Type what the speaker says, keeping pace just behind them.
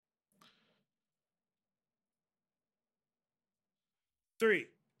3,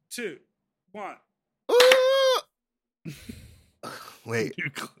 2, 1. Ooh! Wait,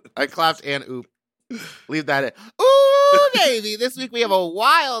 I clapped and oop. Leave that in. Ooh, baby. This week we have a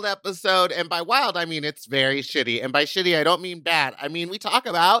wild episode. And by wild, I mean it's very shitty. And by shitty, I don't mean bad. I mean we talk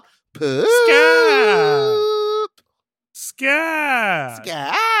about poop. Scat.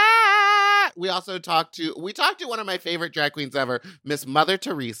 We also talked to one of my favorite drag queens ever, Miss Mother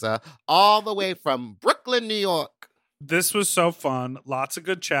Teresa, all the way from Brooklyn, New York. This was so fun. Lots of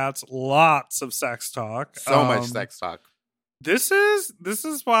good chats. Lots of sex talk. So much sex talk. This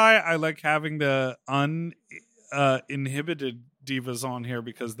is why I like having the uninhibited divas on here,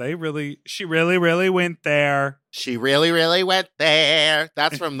 because she really went there. She really went there.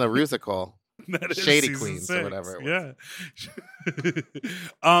 That's from the Rusical. Shady Queens 6. or whatever it was.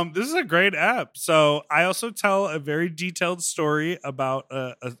 Yeah. This is a great app. So I also tell a very detailed story about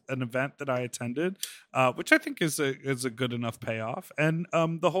an event that I attended, which I think is a good enough payoff. And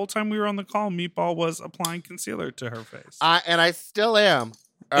the whole time we were on the call, Meatball was applying concealer to her face. And I still am.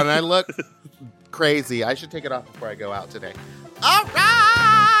 And I look crazy. I should take it off before I go out today. All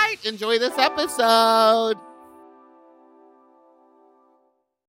right. Enjoy this episode.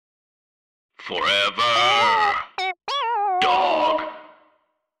 Forever Dog.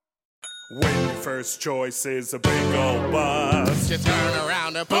 When your first choice is a big old bus, You turn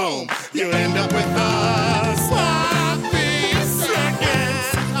around and boom, you end up with a sloppy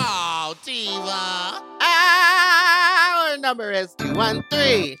second. Oh, diva. Our number is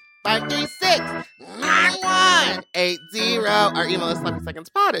 213-536-9180. Our email is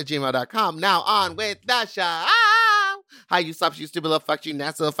sloppysecondspot@gmail.com. Now on with the show. Hi, you slops, you stupid little fucks, you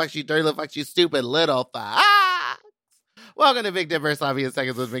nasty little fucks, you dirty little fucks, you stupid little fucks. Welcome to Big Dipper and Sloppy in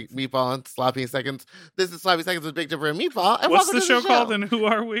Seconds with Meatball and Sloppy in Seconds. This is Sloppy Seconds with Big Dipper and Meatball. And what's welcome the to show called and who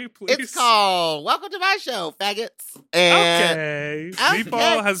are we, please? It's called Welcome to My Show, faggots. And Okay.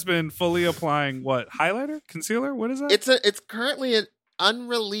 Meatball has been fully applying what? Highlighter? Concealer? What is that? It's currently an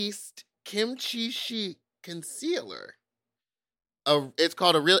unreleased kimchi chic concealer. It's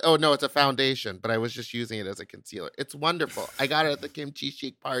called it's a foundation, but I was just using it as a concealer. It's wonderful. I got it at the kimchi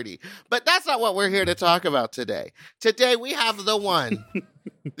chic party. But that's not what we're here to talk about today. Today we have the one,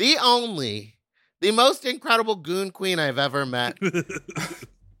 the only, the most incredible goon queen I've ever met.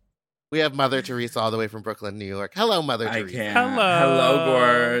 We have Mother Teresa all the way from Brooklyn, New York. Hello, Mother Teresa. Hello,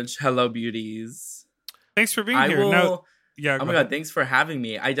 Gorge. Hello, beauties. Thanks for being here. Yeah. Oh my God, thanks for having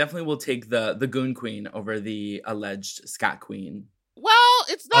me. I definitely will take the goon queen over the alleged scat queen. Well,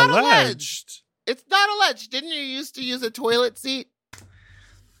 it's not alleged. It's not alleged. Didn't you used to use a toilet seat?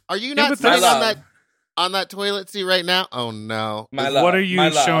 Are you not sitting on that toilet seat right now? Oh no. What are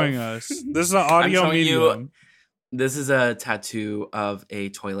you showing us? This is an audio medium. This is a tattoo of a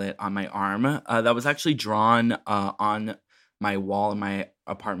toilet on my arm. That was actually drawn on my wall in my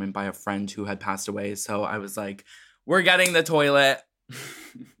apartment by a friend who had passed away. So I was like, we're getting the toilet.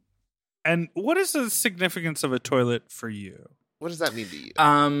 And what is the significance of a toilet for you? What does that mean to you?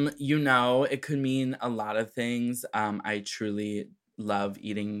 It could mean a lot of things. I truly love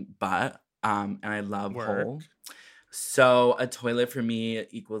eating butt. And I love hole. So a toilet for me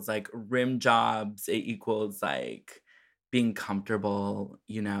equals like rim jobs. It equals like being comfortable,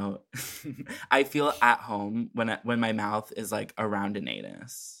 you know. I feel at home when my mouth is like around an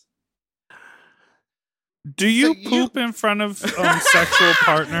anus. Do you poop in front of sexual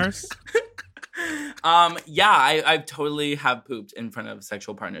partners? Yeah, I totally have pooped in front of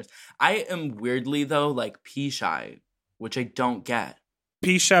sexual partners. I am weirdly though like pee shy, which I don't get.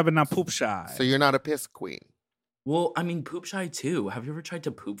 Pee shy but not poop shy. So you're not a piss queen. Well, I mean, poop shy too. Have you ever tried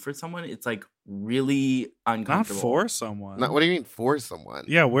to poop for someone? It's like really uncomfortable. Not for someone. What do you mean for someone?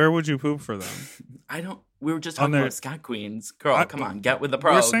 Yeah, where would you poop for them? We were just talking about scat queens. Girl, come on, get with the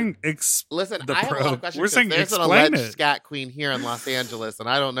pro. We're saying listen, I have a lot of questions. We're saying there's an alleged scat queen here in Los Angeles, and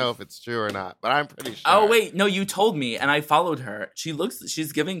I don't know if it's true or not, but I'm pretty sure. Oh wait, no, you told me, and I followed her.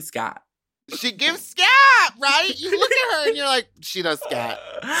 She's giving scat. She gives scat, right? You look at her and you're like, she does scat.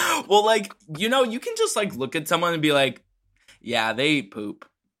 Well, like, you know, you can just like look at someone and be like, yeah, they poop.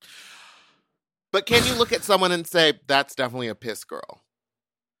 But can you look at someone and say, that's definitely a piss girl?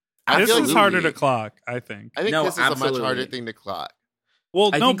 This is harder to clock, I think. I think this is a much harder thing to clock.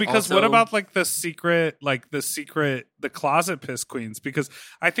 Well, no, because what about like the closet piss queens? Because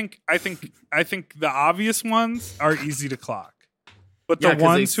I think the obvious ones are easy to clock. But the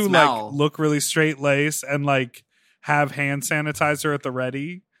ones who like look really straight lace and like have hand sanitizer at the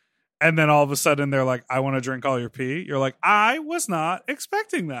ready, and then all of a sudden they're like, I want to drink all your pee. You're like, I was not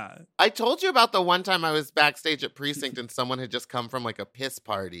expecting that. I told you about the one time I was backstage at Precinct and someone had just come from like a piss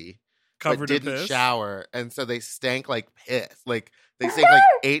party. covered but in didn't piss. shower, and so they stank like piss. Like they stank like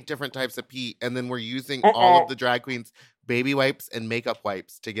 8 different types of pee, and then we're using all of the drag queens' baby wipes and makeup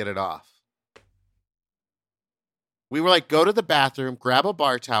wipes to get it off. We were like, go to the bathroom, grab a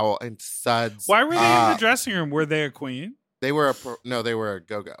bar towel, and suds. Why were they in the dressing room? Were they a queen? They were they were a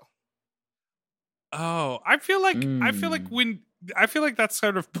go-go. Oh, I feel like that's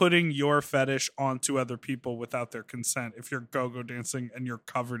sort of putting your fetish onto other people without their consent. If you're go-go dancing and you're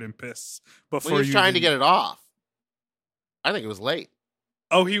covered in piss before he was trying to get it off. I think it was late.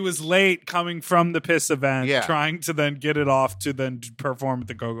 Oh, he was late coming from the piss event, trying to then get it off to then perform at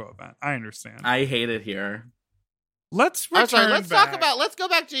the go-go event. I understand. I hate it here. Let's go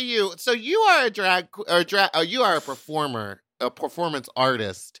back to you. So you are you are a performer, a performance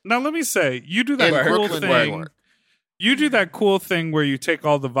artist. Now let me say, you do that cool thing. You do that cool thing where you take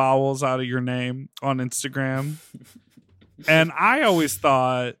all the vowels out of your name on Instagram. And I always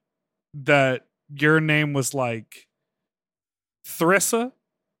thought that your name was like Thrissa.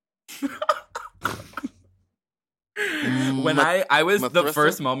 When I was the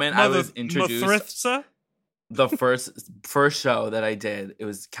first moment I was introduced. Mathrissa? The first show that I did, it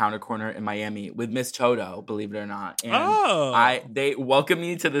was Counter Corner in Miami with Miss Toto, believe it or not. And they welcomed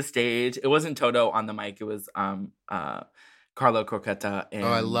me to the stage. It wasn't Toto on the mic. It was Carlo Croqueta and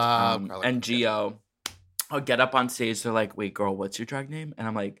I love Carlo and Gio. I'll get up on stage. They're like, "Wait, girl, what's your drag name?" And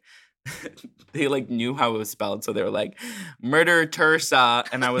I'm like, they like knew how it was spelled, so they were like, "Murder Tersa,"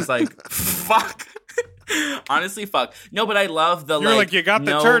 and I was like, "Fuck." Honestly, fuck. No, but I love the You're like you got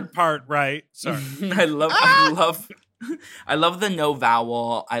the third part right. Sorry. I love the no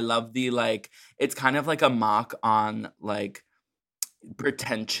vowel. I love the like it's kind of like a mock on like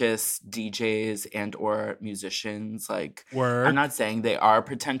pretentious DJs and or musicians. Like I'm not saying they are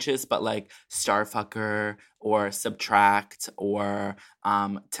pretentious, but like Starfucker or Subtract or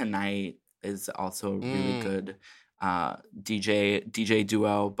Tonight is also a really good DJ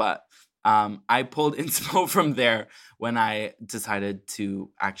duo. But I pulled inspo from there when I decided to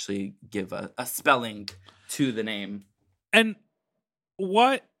actually give a spelling to the name. And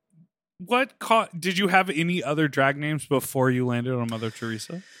did you have any other drag names before you landed on Mother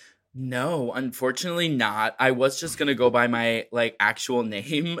Teresa? No, unfortunately not. I was just going to go by my like actual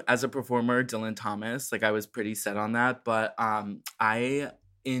name as a performer, Dylan Thomas. Like I was pretty set on that, but I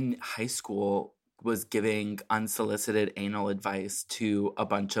in high school was giving unsolicited anal advice to a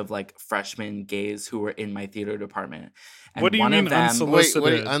bunch of like freshman gays who were in my theater department. And what do you mean unsolicited?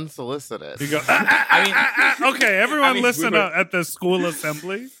 Wait, unsolicited. You go, okay, everyone listen at the school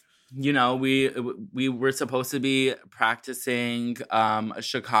assembly. You know, we were supposed to be practicing a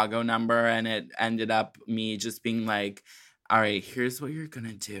Chicago number, and it ended up me just being like, all right, here's what you're going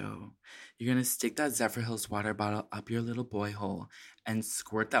to do. You're going to stick that Zephyr Hills water bottle up your little boy hole and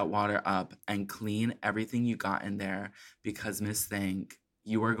squirt that water up and clean everything you got in there because Miss Think,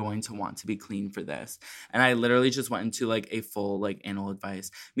 you are going to want to be clean for this. And I literally just went into like a full like anal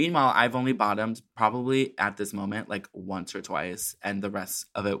advice. Meanwhile, I've only bottomed probably at this moment like once or twice, and the rest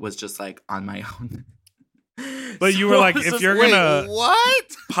of it was just like on my own. But you were like, if you're gonna what?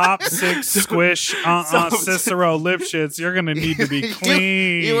 Pop 6 squish Cicero Lipschitz, you're gonna need to be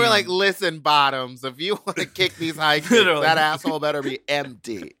clean. You were like, listen, bottoms, if you want to kick these high kicks, that asshole better be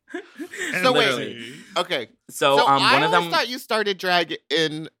empty. So wait, okay. So I always thought you started drag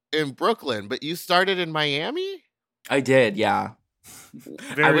in Brooklyn, but you started in Miami? I did, yeah.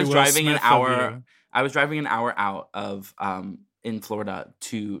 I was driving an hour out of in Florida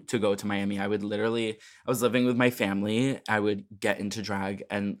to go to Miami. I was living with my family. I would get into drag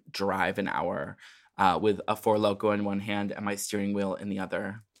and drive an hour with a Four Loko in one hand and my steering wheel in the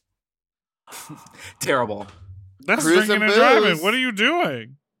other. Terrible. That's drinking and driving. What are you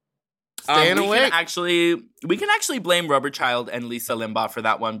doing? Staying awake. We can actually blame Rubber Child and Lisa Limbaugh for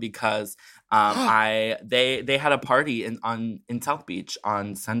that one because they had a party in South Beach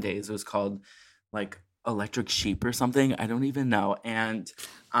on Sundays. It was called like Electric Sheep or something. I don't even know. And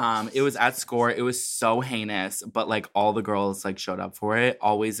it was at Score. It was so heinous, but like all the girls like showed up for it,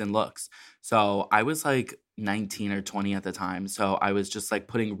 always in looks. So I was like 19 or 20 at the time. So I was just like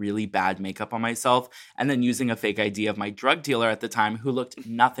putting really bad makeup on myself and then using a fake ID of my drug dealer at the time who looked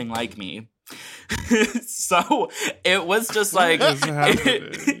nothing like me. So it was just like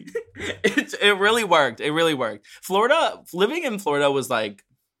it really worked. It really worked. Living in Florida was like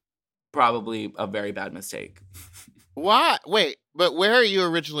probably a very bad mistake. Why? Wait, but where are you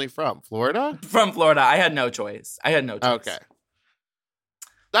originally from? Florida? From Florida. I had no choice. Okay.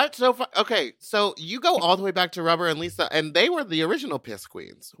 That's so fun. Okay, so you go all the way back to Rubber and Lisa, and they were the original Piss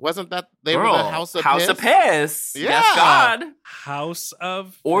Queens. Wasn't that they were the House of Piss? House of Piss. Yeah. Yes, God. House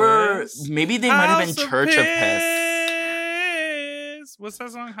of Or Piss. maybe they might have been Church of Piss. What's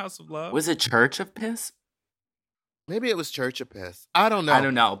that song? House of Love? Was it Church of Piss? Maybe it was Church of Piss. I don't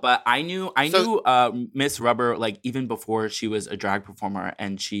know. But I knew Miss Rubber like even before she was a drag performer,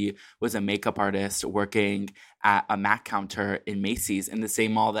 and she was a makeup artist working at a Mac counter in Macy's in the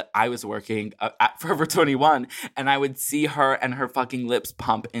same mall that I was working at Forever 21. And I would see her and her fucking lips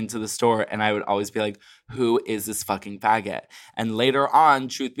pump into the store, and I would always be like, who is this fucking faggot? And later on,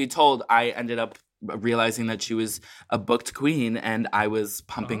 truth be told, I ended up realizing that she was a booked queen, and I was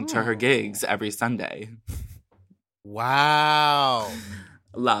pumping to her gigs every Sunday. Wow.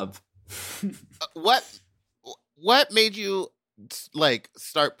 Love. What made you like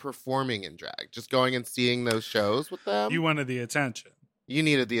start performing in drag? Just going and seeing those shows with them? You wanted the attention. You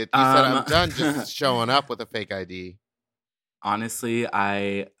needed the. You said I'm done just showing up with a fake ID. Honestly,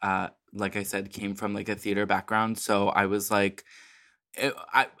 I like I said, came from like a theater background, so I was like,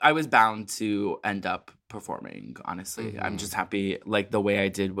 I was bound to end up performing. Honestly, I'm just happy. Like the way I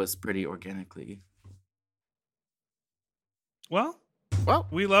did was pretty organically. Well,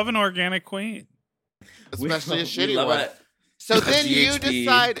 we love an organic queen, especially a shitty one. So then you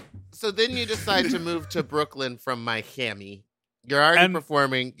decide. So then you decide to move to Brooklyn from Miami. You're already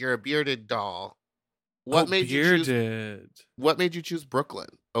performing. You're a bearded doll. What made you choose Brooklyn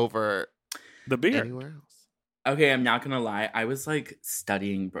over the beard anywhere else? Okay, I'm not gonna lie. I was like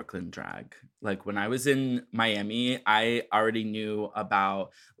studying Brooklyn drag. Like when I was in Miami, I already knew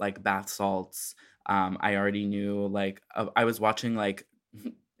about like bath salts. I already knew like I was watching like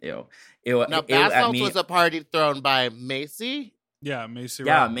now bath salts was a party thrown by Macy. Yeah, Macy.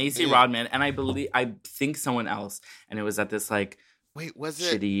 Yeah, Rodman. Macy Rodman, and I think someone else, and it was at this like was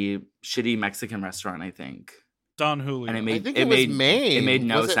it shitty Mexican restaurant? I think Don Julio. And I think it was Mame. It made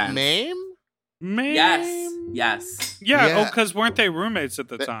no sense. Mame? Yes. Yeah. Oh, because weren't they roommates at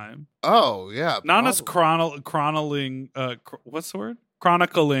the time? Oh, yeah. Not probably. As chronicling. What's the word?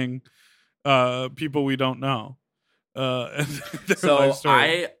 Chronicling people we don't know. So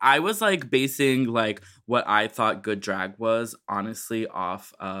I was like basing like what I thought good drag was honestly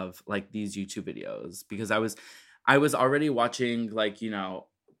off of like these YouTube videos, because I was already watching like,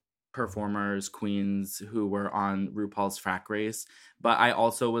 performers, queens who were on RuPaul's Frack Race, but I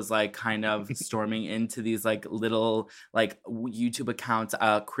also was like kind of storming into these like little like YouTube accounts.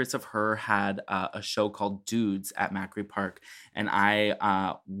 Chris of Her had a show called Dudes at Macri Park, and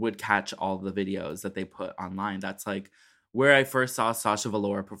I would catch all the videos that they put online. That's like where I first saw Sasha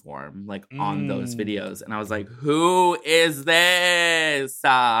Velour perform, like on those videos, and I was like, "Who is this?"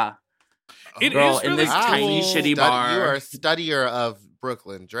 Girl, is really in this tiny shitty bar. You are a studier of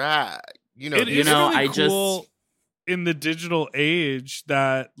Brooklyn drag. Really cool in the digital age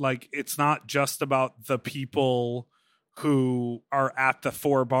that like it's not just about the people who are at the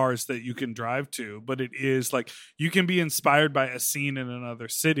 4 bars that you can drive to, but it is like you can be inspired by a scene in another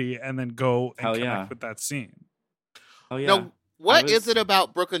city and then go and connect with that scene. Oh yeah. Now, what is it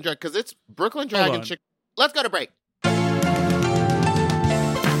about Brooklyn drag? Because it's Brooklyn drag and Let's go to break.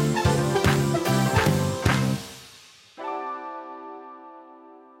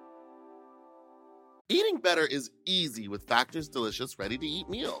 Eating better is easy with Factor's delicious, ready-to-eat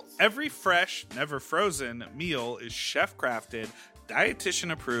meals. Every fresh, never frozen meal is chef-crafted,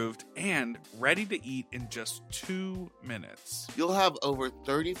 dietitian-approved, and ready to eat in just 2 minutes. You'll have over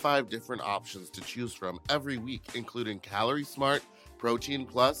 35 different options to choose from every week, including Calorie Smart, Protein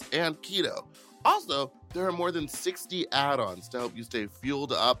Plus, and Keto. Also, there are more than 60 add-ons to help you stay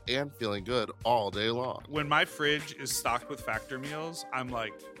fueled up and feeling good all day long. When my fridge is stocked with Factor meals, I'm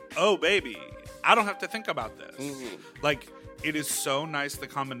like, oh, baby, I don't have to think about this. Mm-hmm. Like, it is so nice. The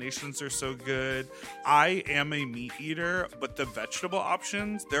combinations are so good. I am a meat eater, but the vegetable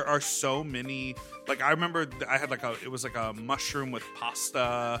options, there are so many. Like, I remember I had it was like a mushroom with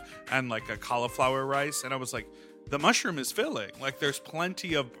pasta and like a cauliflower rice. And I was like, the mushroom is filling. Like, there's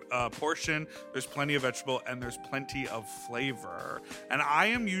plenty of portion, there's plenty of vegetable, and there's plenty of flavor. And I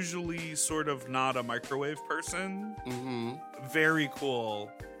am usually sort of not a microwave person. Mm-hmm. Very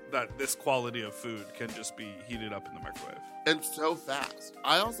cool. that this quality of food can just be heated up in the microwave. And so fast.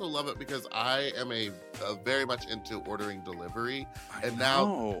 I also love it because I am a very much into ordering delivery.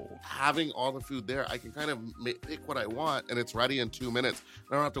 Now having all the food there, I can kind of pick what I want and it's ready in 2 minutes.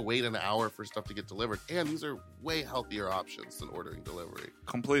 I don't have to wait an hour for stuff to get delivered. And these are way healthier options than ordering delivery.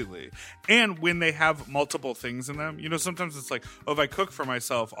 Completely. And when they have multiple things in them, sometimes it's like, if I cook for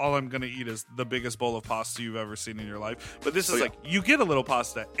myself, all I'm going to eat is the biggest bowl of pasta you've ever seen in your life. But this is you get a little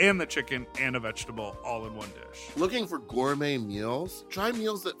pasta and the chicken and a vegetable all in one dish. Looking for gourmet meals? Try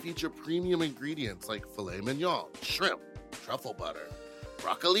meals that feature premium ingredients like filet mignon, shrimp, truffle butter,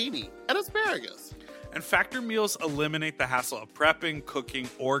 broccolini, and asparagus. And Factor meals eliminate the hassle of prepping, cooking,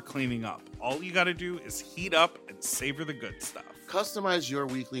 or cleaning up. All you gotta do is heat up and savor the good stuff. Customize your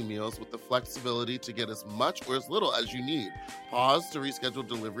weekly meals with the flexibility to get as much or as little as you need. Pause to reschedule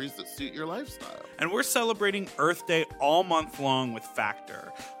deliveries that suit your lifestyle. And we're celebrating Earth Day all month long with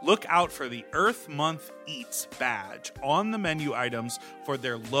Factor. Look out for the Earth Month Eats badge on the menu items for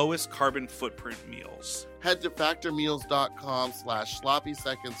their lowest carbon footprint meals. Head to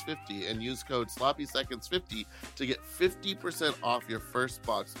factormeals.com/sloppyseconds50 and use code sloppyseconds50 to get 50% off your first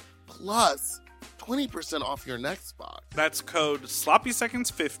box plus 20% off your next box. That's code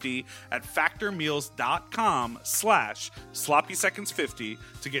sloppyseconds50 at factormeals.com/sloppyseconds50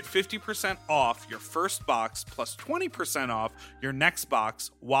 to get 50% off your first box plus 20% off your next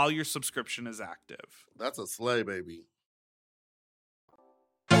box while your subscription is active. That's a slay, baby.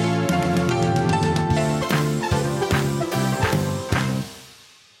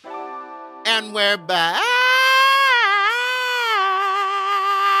 And we're back.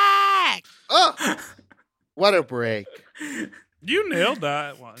 Oh, what a break. You nailed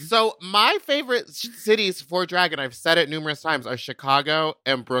that one. So my favorite cities for drag, and I've said it numerous times, are Chicago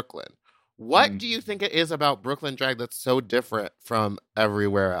and Brooklyn. What do you think it is about Brooklyn drag that's so different from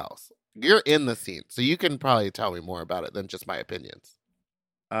everywhere else? You're in the scene, so you can probably tell me more about it than just my opinions.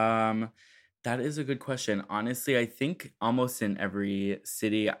 That is a good question. Honestly, I think almost in every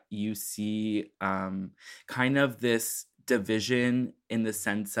city you see kind of this division in the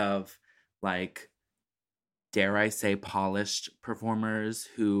sense of, like, dare I say, polished performers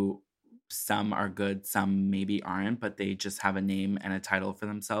who some are good, some maybe aren't, but they just have a name and a title for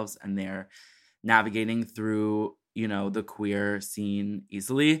themselves and they're navigating through, the queer scene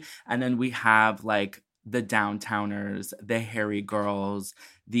easily. And then we have, like, the downtowners, the hairy girls,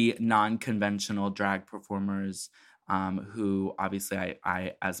 the non-conventional drag performers, who obviously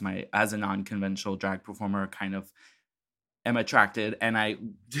I as a non-conventional drag performer kind of am attracted, and I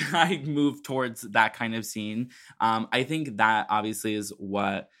move towards that kind of scene. I think that obviously is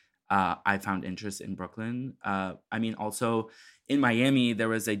what I found interest in Brooklyn. Also in Miami, there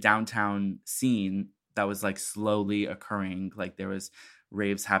was a downtown scene that was, like, slowly occurring. Like, there was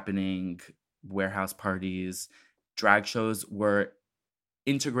raves happening, warehouse parties, drag shows were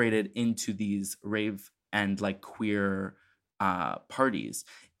integrated into these rave and, like, queer parties.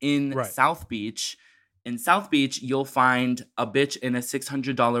 In South Beach, you'll find a bitch in a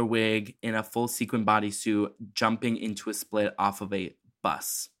 $600 wig in a full sequin bodysuit jumping into a split off of a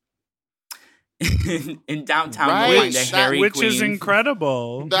bus. In downtown, you'll find a hairy which queen. is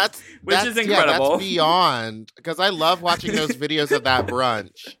incredible. Which is incredible. Yeah, that's beyond, because I love watching those videos of that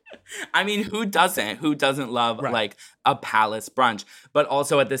brunch. I mean, who doesn't? Who doesn't love like a palace brunch? But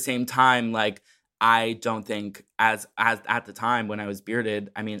also at the same time, like, I don't think as at the time when I was bearded,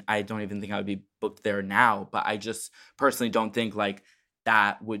 I mean, I don't even think I would be booked there now, but I just personally don't think, like,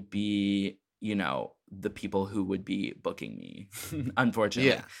 that would be, the people who would be booking me,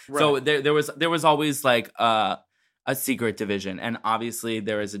 unfortunately. Yeah, right. So there was always, like, a secret division. And obviously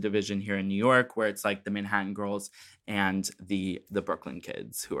there is a division here in New York where it's, like, the Manhattan girls and the Brooklyn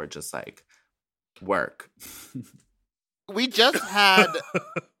kids who are just, like, work. We just had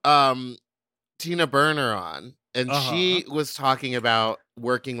Tina Burner on, and she was talking about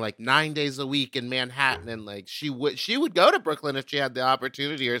working, like, 9 days a week in Manhattan, and, like, she would go to Brooklyn if she had the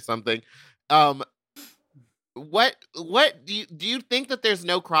opportunity or something. What do you think that there's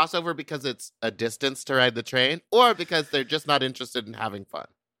no crossover because it's a distance to ride the train, or because they're just not interested in having fun?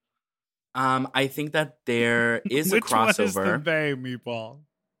 I think that there is a crossover. Which one is the they, Meatball?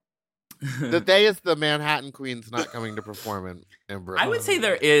 The they is the Manhattan queens not coming to perform in Brooklyn. I would say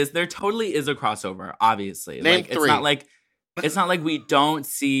there totally is a crossover, obviously. Name like, three. It's not like we don't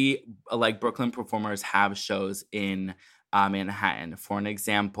see, like, Brooklyn performers have shows in Manhattan. For an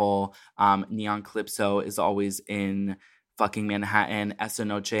example, Neon Calypso is always in fucking Manhattan. Esa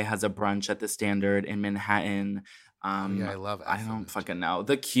Noche has a brunch at the Standard in Manhattan. I love Essence. I don't fucking know.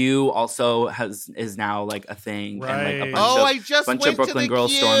 The Q also is now like a thing. Right. And like a bunch of Brooklyn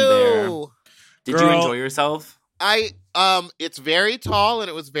girls stormed there. Did you enjoy yourself? It's very tall and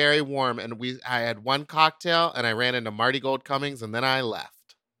it was very warm, and I had one cocktail and I ran into Marty Gold Cummings and then I left.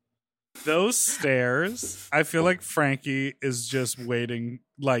 Those stairs, I feel like Frankie is just waiting.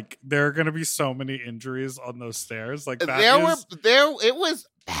 Like, there are going to be so many injuries on those stairs. Like, that it was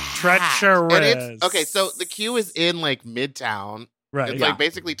treacherous. Okay, so the Q is in like Midtown. Right. It's like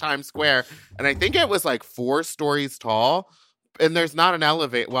basically Times Square. And I think it was like 4 stories tall. And there's not an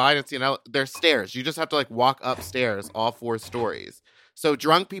elevator. Well, I didn't see there's stairs. You just have to like walk upstairs all 4 stories. So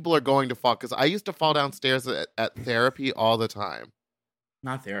drunk people are going to fall. Because I used to fall downstairs at therapy all the time.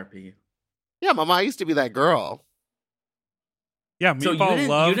 Not therapy. Yeah, Mama, I used to be that girl. Yeah, so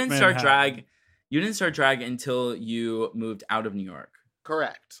you didn't start drag. You didn't start drag until you moved out of New York.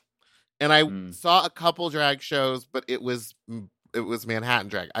 Correct. And I saw a couple drag shows, but it was Manhattan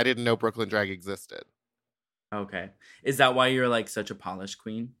drag. I didn't know Brooklyn drag existed. Okay, is that why you're like such a polished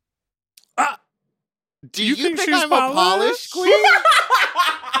queen? Do you think I'm a polished queen?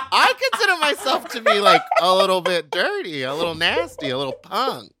 I consider myself to be like a little bit dirty, a little nasty, a little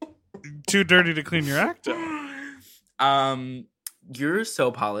punk. Too dirty to clean your act up. You're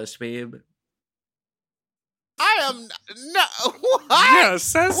so polished, babe. I am no. What? Yeah,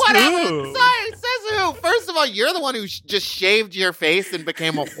 says Whatever. who? Sorry, says who? First of all, you're the one who just shaved your face and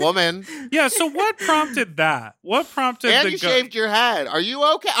became a woman. Yeah. So what prompted that? What prompted? And you shaved your head. Are you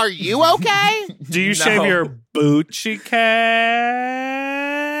okay? Are you okay? Do you shave your Bucci cat?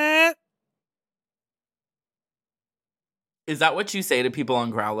 Is that what you say to people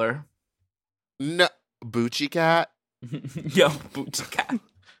on Growler? No, Bucci cat. Yo, Bucci cat.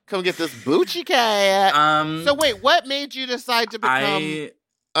 Come get this Bucci cat. So wait, what made you decide to become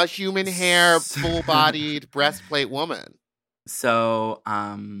a human hair, full-bodied, breastplate woman? So,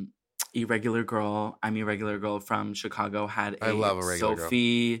 Irregular Girl, I'm Irregular Girl from Chicago, had I love Irregular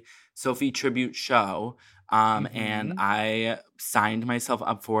Sophie tribute show. And I signed myself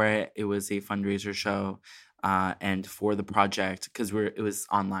up for it. It was a fundraiser show. And for the project, because it was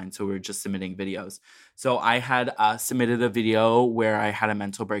online, so we were just submitting videos. So I had submitted a video where I had a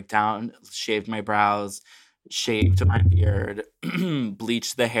mental breakdown, shaved my brows, shaved my beard,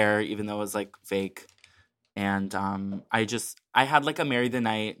 bleached the hair, even though it was like fake. And I had like a Marry the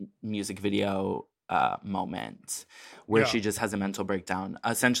Night music video moment where she just has a mental breakdown.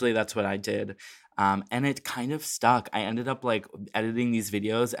 Essentially, that's what I did. And it kind of stuck. I ended up like editing these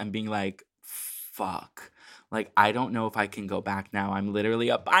videos and being like, fuck. Like, I don't know if I can go back now. I'm literally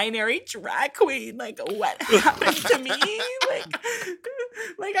a binary drag queen. Like, what happened to me?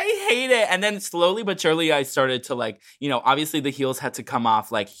 Like, I hate it. And then slowly but surely, I started to like, obviously the heels had to come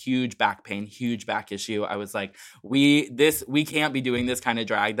off, like huge back pain, huge back issue. I was like, we can't be doing this kind of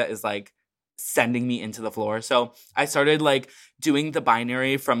drag that is like sending me into the floor. So I started like doing the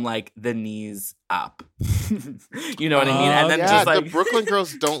binary from like the knees up. You know what I mean? And then just like the Brooklyn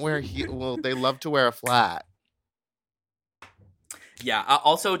girls don't wear well, they love to wear a flat. Yeah.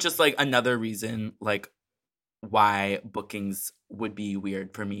 Also, just like another reason, like why bookings would be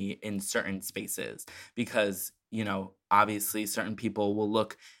weird for me in certain spaces, because obviously certain people will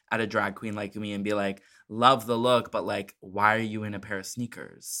look at a drag queen like me and be like, love the look, but like, why are you in a pair of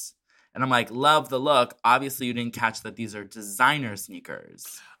sneakers? And I'm like, love the look. Obviously, you didn't catch that these are designer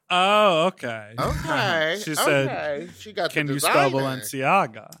sneakers. Oh, okay. Okay. She said, she got can the you spell designer.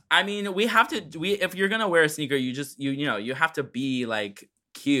 Balenciaga? I mean, we have to. If you're gonna wear a sneaker, you have to be like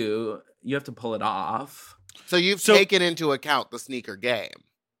cute. You have to pull it off. So you've taken into account the sneaker game.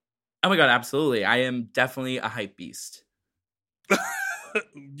 Oh my god, absolutely! I am definitely a hype beast.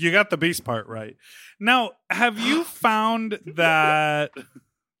 You got the beast part right. Now, have you found that?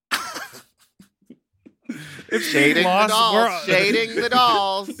 Shading the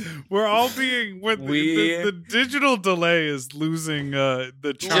dolls. We're all being the digital delay is losing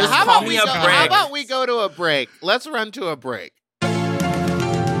the charm. How about we go to a break? Let's run to a break.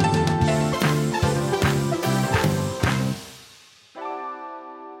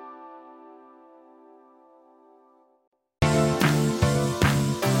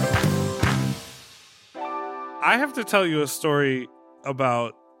 I have to tell you a story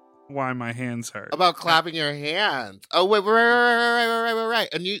about why my hands hurt. About clapping your hands. Oh, wait, right.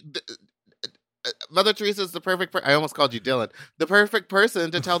 And you, Mother Teresa is the perfect I almost called you Dylan. The perfect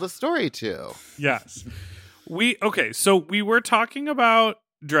person to tell the story to. Yes. So we were talking about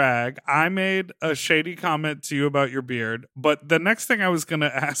drag. I made a shady comment to you about your beard, but the next thing I was going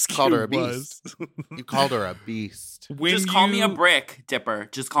to ask called you her a was... beast. You called her a beast. Just call me a brick, Dipper.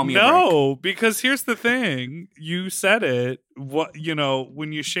 Just call me a brick. No, because here's the thing. You said it.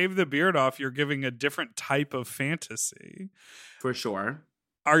 When you shave the beard off, you're giving a different type of fantasy. For sure.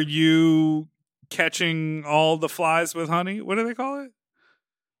 Are you catching all the flies with honey? What do they call it?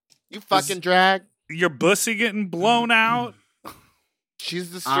 You fucking drag. Your bussy getting blown out?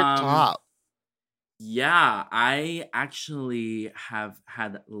 She's the strict top. Yeah, I actually have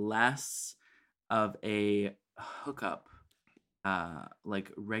had less of a hookup,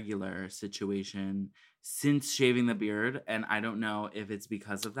 regular situation since shaving the beard, and I don't know if it's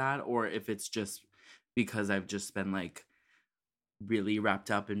because of that or if it's just because I've just been really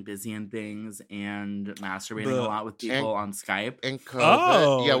wrapped up and busy in things and masturbating a lot with people on Skype and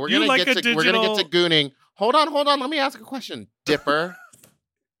COVID. Yeah, we're gonna get to gooning. Hold on. Let me ask a question, Dipper.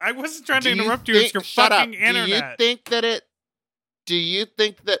 I wasn't trying to interrupt you. It's your fucking internet. Do you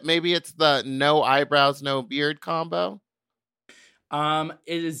think that maybe it's the no eyebrows, no beard combo? It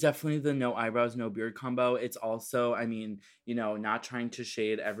is definitely the no eyebrows, no beard combo. It's also, not trying to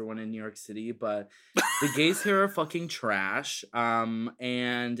shade everyone in New York City, but the gays here are fucking trash.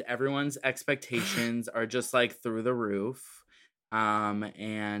 And everyone's expectations are just through the roof.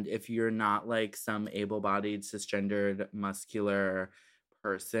 And if you're not some able-bodied, cisgendered, muscular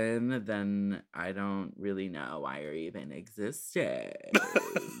person, then I don't really know why you're even existing.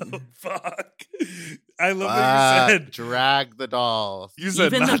 Fuck. I love that you said drag the dolls. You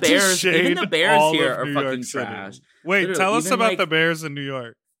said even not the bears, to shade even the bears here are New fucking York trash. City. Wait, Literally, tell us about the bears in New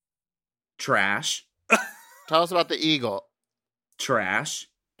York. Trash. Tell us about the eagle. Trash.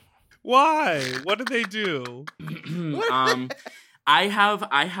 Why? What did they do? I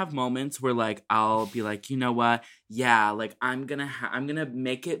have moments where I'll be you know what? Yeah, I'm gonna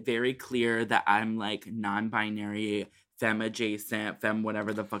make it very clear that I'm non-binary, femme adjacent, femme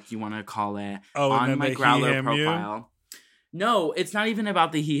whatever the fuck you want to call it on my Growler profile. No, it's not even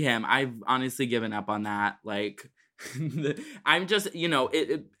about the he him. I've honestly given up on that. I'm just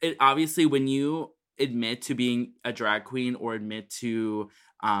it obviously when you admit to being a drag queen or admit to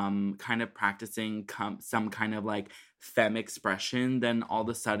kind of practicing some kind of femme expression, then all of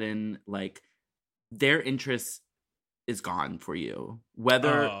a sudden their interest is gone for you,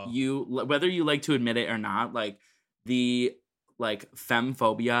 whether you like to admit it or not. The femme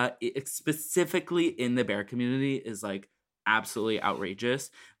phobia specifically in the bear community is absolutely outrageous.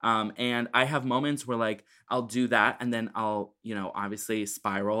 And I have moments where I'll do that and then I'll obviously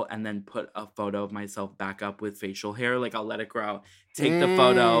spiral and then put a photo of myself back up with facial hair. I'll let it grow, take the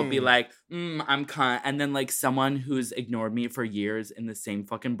photo, be I'm cunt, and then someone who's ignored me for years in the same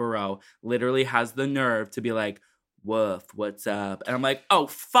fucking borough literally has the nerve to be woof, what's up? And I'm oh,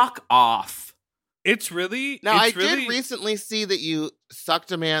 fuck off. It's really... Now, I did recently see that you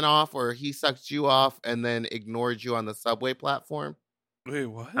sucked a man off or he sucked you off and then ignored you on the subway platform. Wait,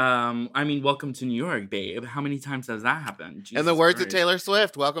 what? Welcome to New York, babe. How many times has that happened? In the words of Taylor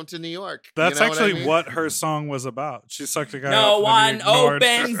Swift, welcome to New York. That's actually what her song was about. She sucked a guy off. No one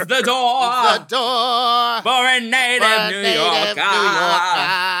opens the door. The door. For a native New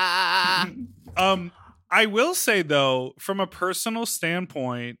Yorker. I will say, though, from a personal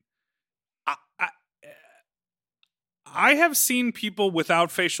standpoint, I have seen people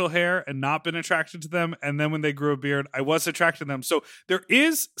without facial hair and not been attracted to them. And then when they grew a beard, I was attracted to them. So there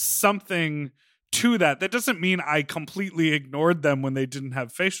is something to that. That doesn't mean I completely ignored them when they didn't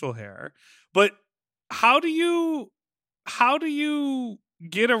have facial hair. But how do you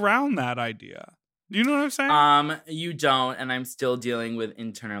get around that idea? You know what I'm saying? You don't. And I'm still dealing with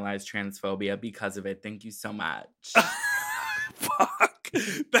internalized transphobia because of it. Thank you so much. Fuck.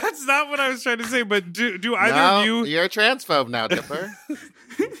 That's not what I was trying to say, but do either of you... You're a transphobe now, Dipper.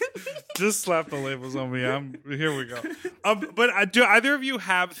 Just slap the labels on me. Here we go. But do either of you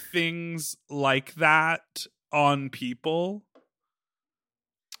have things like that on people?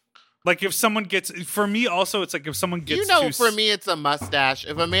 If someone gets... For me, also, it's if someone gets for me, it's a mustache.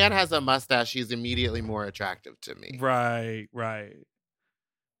 If a man has a mustache, he's immediately more attractive to me. Right.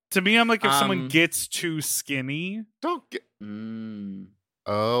 To me, I'm if someone gets too skinny... Don't get...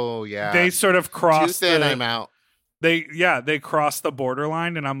 Oh, yeah. They sort of cross too thin, I'm out. They cross the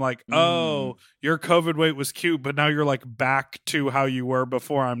borderline, and I'm oh, your COVID weight was cute, but now you're back to how you were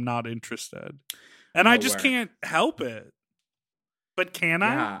before. I'm not interested. And I just can't help it. But can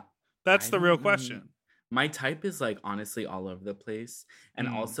I? That's the real question. My type is honestly all over the place. And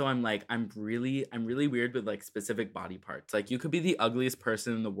also I'm really weird with specific body parts. You could be the ugliest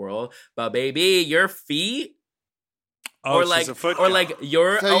person in the world, but baby, your feet Oh, or like, she's a foot or guy. like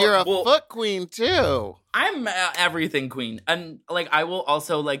you're. So you're a foot queen too. I'm everything queen, and like I will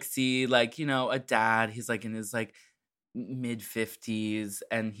also like see like a dad. He's like in his like mid-50s,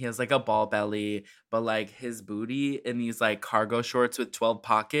 and he has like a ball belly, but like his booty in these like cargo shorts with 12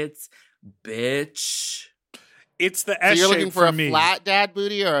 pockets, bitch. It's the So S shape. You're looking for a me. flat dad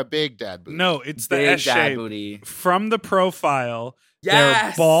booty or a big dad booty? No, it's the Big S dad shape booty from the profile.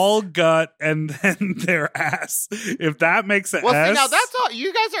 Yes! Their ball gut and then their ass. If that makes an Well, S. see, now that's all.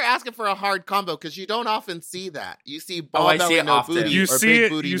 You guys are asking for a hard combo because you don't often see that. You see ball I belly, see it no often. booty, You or see big it.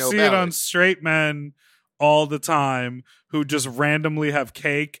 booty, You no see belly. it on straight men all the time who just randomly have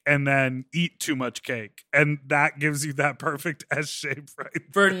cake and then eat too much cake, and that gives you that perfect S shape, right?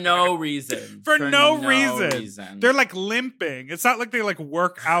 For no reason. For no reason. They're like limping. It's not like they like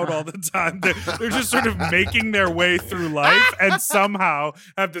work out all the time. They're just sort of making their way through life and somehow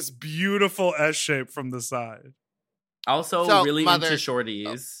have this beautiful S shape from the side. Also, So, really mother- into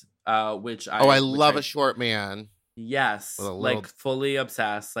shorties, which I love a short man. Yes, With a like little- fully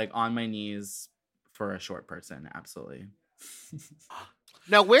obsessed, like on my knees for a short person. Absolutely.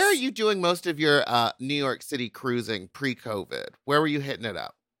 Now, where are you doing most of your New York City cruising pre-COVID? Where were you hitting it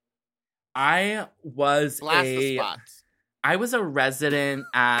up? I was Blast the spots. I was a resident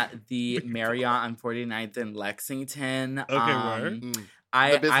at the Marriott on 49th in Lexington. Okay, where?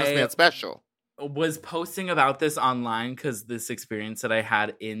 The businessman special. Was posting about this online because this experience that I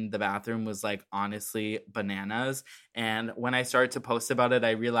had in the bathroom was like honestly bananas. And when I started to post about it,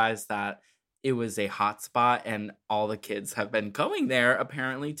 I realized that it was a hot spot and all the kids have been going there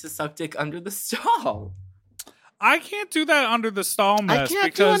apparently to suck dick under the stall. I can't do that under the stall mess can't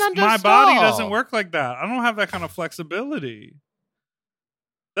do because it under my stall. body doesn't work like that. I don't have that kind of flexibility.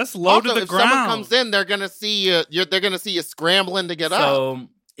 That's low Also, to the if ground. someone comes in, they're gonna see you. They're gonna see you scrambling to get up. So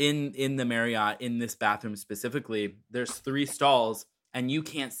in the Marriott, in this bathroom specifically, there's 3 stalls and you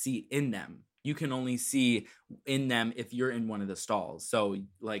can't see in them. You can only see in them if you're in one of the stalls. So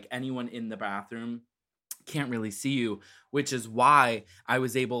like anyone in the bathroom can't really see you, which is why I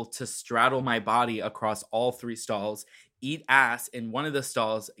was able to straddle my body across all 3 stalls, eat ass in one of the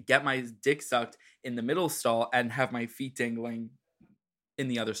stalls, get my dick sucked in the middle stall, and have my feet dangling in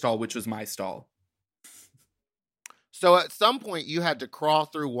the other stall, which was my stall. So at some point, you had to crawl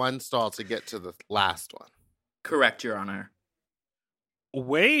through one stall to get to the last one. Correct, Your Honor.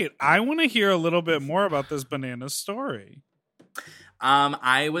 Wait, I want to hear a little bit more about this banana story.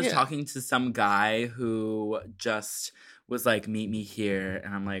 I was talking to some guy who just was like, meet me here.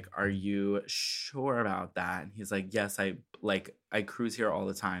 And I'm like, are you sure about that? And he's like, yes, I cruise here all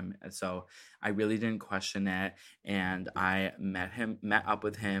the time. And so I really didn't question it. And I met up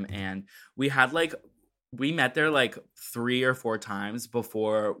with him, and we met there like 3 or 4 times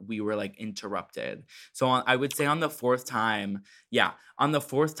before we were like interrupted. So I would say on the 4th time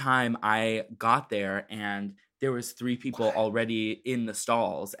I got there and there was 3 people already in the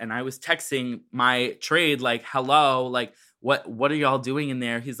stalls, and I was texting my trade like, hello, like what are y'all doing in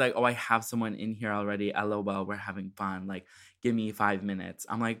there? He's like, oh, I have someone in here already. LOL, we're having fun. Like, give me 5 minutes.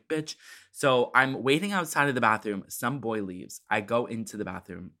 I'm like, bitch. So I'm waiting outside of the bathroom. Some boy leaves. I go into the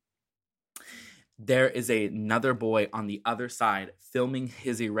bathroom. There is another boy on the other side filming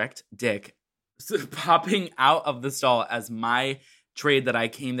his erect dick popping out of the stall as my trade that I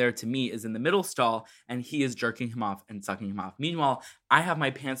came there to meet is in the middle stall, and he is jerking him off and sucking him off. Meanwhile, I have my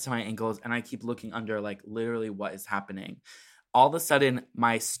pants to my ankles and I keep looking under, like, literally what is happening. All of a sudden,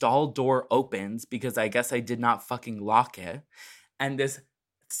 my stall door opens because I guess I did not fucking lock it, and this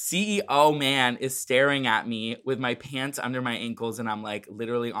CEO man is staring at me with my pants under my ankles, and I'm like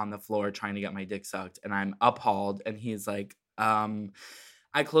literally on the floor trying to get my dick sucked, and I'm appalled. And he's like, I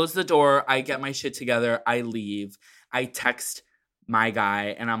close the door, I get my shit together, I leave. I text my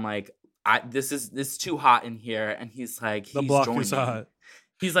guy and I'm like, this is too hot in here. And he's like, the block is hot.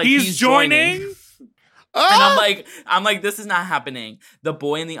 He's like, he's joining. And I'm like, this is not happening. The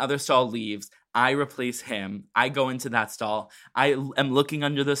boy in the other stall leaves. I replace him. I go into that stall. I am looking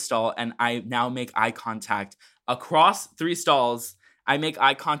under the stall, and I now make eye contact across 3 stalls. I make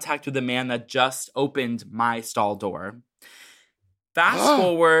eye contact with the man that just opened my stall door.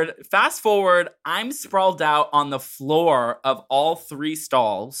 Fast forward, I'm sprawled out on the floor of all 3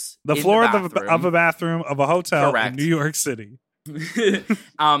 stalls. The floor of a bathroom of a hotel in New York City.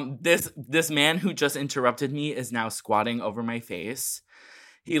 This man who just interrupted me is now squatting over my face.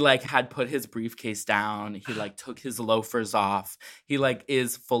 He like had put his briefcase down. He like took his loafers off. He like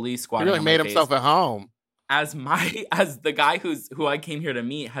is fully squatting. He really made himself at home. As the guy who I came here to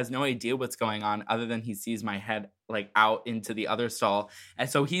meet has no idea what's going on other than he sees my head like out into the other stall. And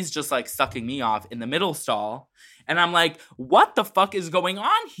so he's just like sucking me off in the middle stall. And I'm like, what the fuck is going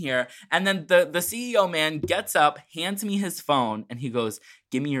on here? And then the CEO man gets up, hands me his phone, and he goes,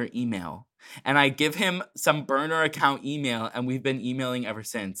 give me your email. And I give him some burner account email, and we've been emailing ever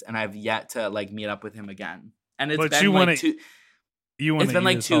since. And I've yet to like meet up with him again. And it's been like it's been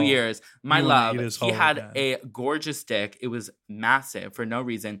like 2 years. My love, he had a gorgeous dick. It was massive for no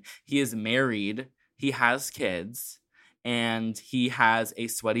reason. He is married. He has kids. And he has a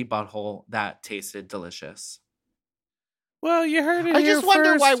sweaty butthole that tasted delicious. Well, you heard it. I just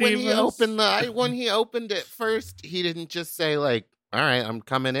wonder why Stevens. when he opened it first, he didn't just say like, "All right, I'm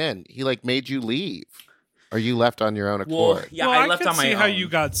coming in." He like made you leave, or you left on your own accord. Well, yeah, I left on my own. I could see how you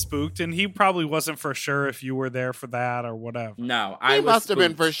got spooked, and he probably wasn't for sure if you were there for that or whatever. No, he must have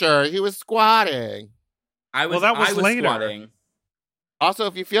been for sure. He was squatting. That was later. Squatting. Also,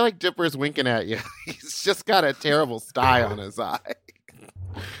 if you feel like Dipper's winking at you, he's just got a terrible sty on his eye.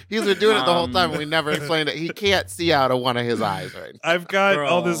 He's been doing it the whole time, and we never explained it. He can't see out of one of his eyes right now. I've got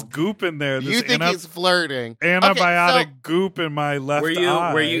all this goop in there. You think he's flirting. Antibiotic goop in my left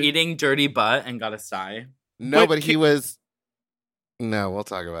eye. Were you eating dirty butt and got a sty? No, but he was... No, we'll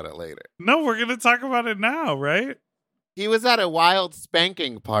talk about it later. No, we're going to talk about it now, right? He was at a wild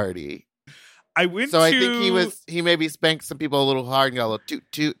spanking party. I think he maybe spanked some people a little hard and got a little toot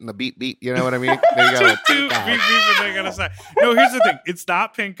toot and the beep beep. You know what I mean? They got a toot beep beep and they got a sty. No, here's the thing. It's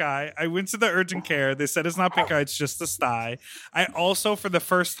not pink eye. I went to the urgent care. They said it's not pink eye. It's just the sty. I also, for the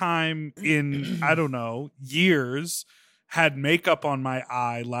first time in, I don't know, years, had makeup on my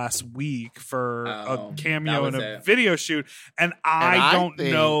eye last week for a cameo in a video shoot. And I don't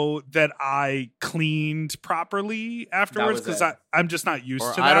know that I cleaned properly afterwards because I'm just not used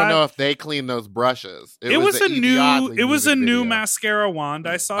to that. I don't know if they cleaned those brushes. It was a new mascara wand.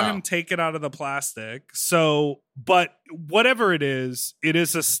 I saw him take it out of the plastic. So, but whatever it is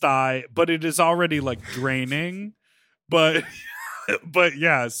a sty, but it is already like draining. But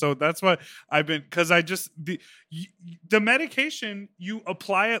yeah, so that's what I've been, because the medication, you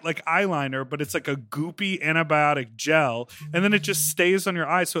apply it like eyeliner, but it's like a goopy antibiotic gel, and then it just stays on your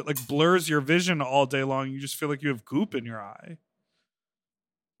eye, so it like blurs your vision all day long. You just feel like you have goop in your eye.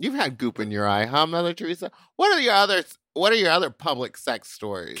 You've had goop in your eye, huh, Mother Teresa? What are your other public sex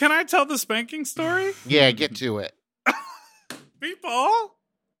stories? Can I tell the spanking story? Yeah, get to it. People.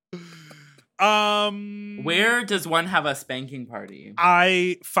 Where does one have a spanking party?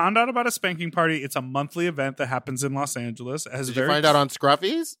 I found out about a spanking party. It's a monthly event that happens in Los Angeles. Did you find out on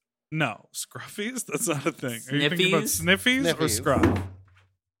Scruffy's? No, Scruffy's? That's not a thing. Sniffies? Are you thinking about Sniffies or Scruff?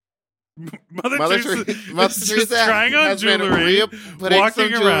 Mother Teresa trying on jewelry,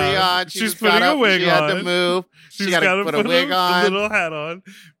 walking around. She's putting a wig on. She had to move. She's got to put a wig on. A little hat on.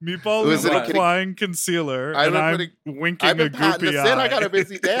 Meatball is applying concealer, and I'm winking a goopy eye. I got a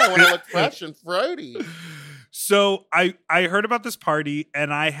busy day. I want to look fresh and throaty. So I heard about this party,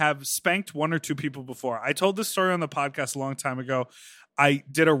 and I have spanked one or two people before. I told this story on the podcast a long time ago. I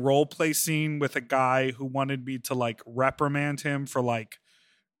did a role play scene with a guy who wanted me to like reprimand him for like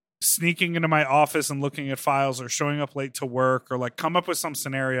sneaking into my office and looking at files or showing up late to work or like come up with some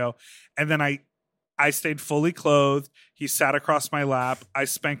scenario. And then I stayed fully clothed. He sat across my lap. I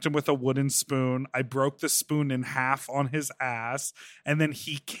spanked him with a wooden spoon. I broke the spoon in half on his ass. And then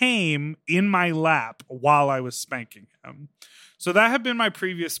he came in my lap while I was spanking him. So that had been my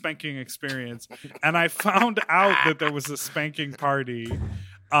previous spanking experience. And I found out that there was a spanking party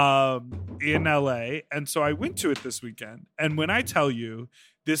in LA. And so I went to it this weekend. And when I tell you,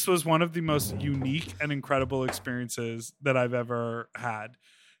 this was one of the most unique and incredible experiences that I've ever had.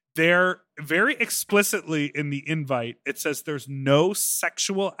 There, very explicitly in the invite, it says there's no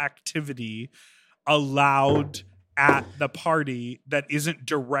sexual activity allowed at the party that isn't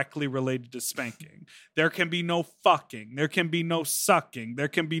directly related to spanking. There can be no fucking. There can be no sucking. There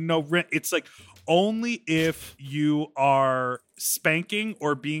can be no... It's like only if you are spanking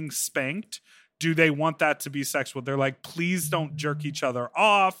or being spanked do they want that to be sexual. They're like, please don't jerk each other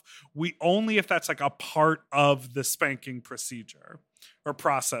off. Only if that's like a part of the spanking procedure or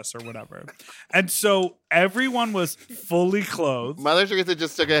process or whatever. And so everyone was fully clothed. Mother Teresa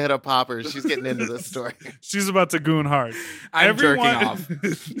just took a hit of poppers. She's getting into this story. She's about to goon hard. Jerking off.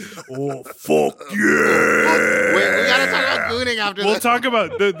 Oh, fuck yeah. We got to talk about gooning after this. We'll talk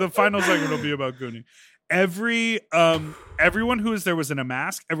about the final segment will be about gooning. Everyone who was there was in a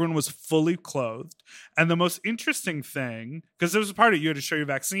mask. Everyone was fully clothed. And the most interesting thing, because there was a party, you had to show your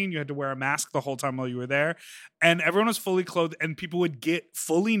vaccine, you had to wear a mask the whole time while you were there. And everyone was fully clothed, and people would get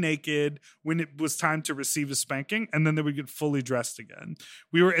fully naked when it was time to receive a spanking, and then they would get fully dressed again.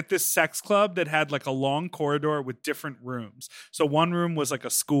 We were at this sex club that had like a long corridor with different rooms. So one room was like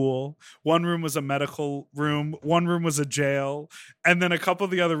a school, one room was a medical room, one room was a jail, and then a couple of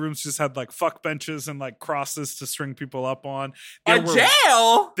the other rooms just had like fuck benches and like crosses to string people up on.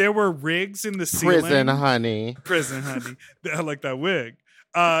 Jail? There were rigs in the ceiling. Prison, honey. I like that wig.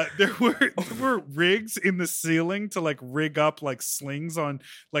 There were rigs in the ceiling to like rig up like slings on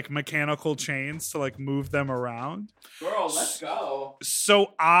like mechanical chains to like move them around. Girl, let's go.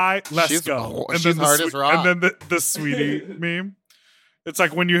 So let's go. And she's then hard as rock. And then the sweetie meme. It's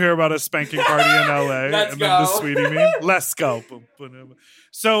like when you hear about a spanking party in LA then the sweetie meme. Let's go.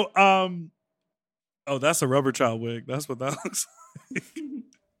 So oh, that's a Rubber Child wig. That's what that looks like.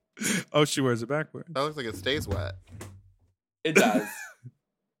 Oh, she wears it backwards. That looks like it stays wet. It does.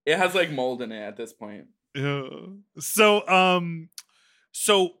 It has like mold in it at this point. Yeah. So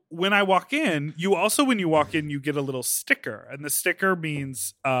when I walk in, when you walk in, you get a little sticker, and the sticker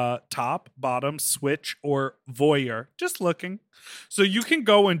means top, bottom, switch, or voyeur. Just looking. So you can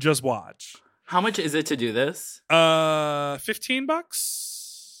go and just watch. How much is it to do this?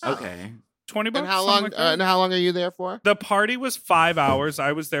 $15. Okay. $20. And how long? And how long are you there for? The party was 5 hours.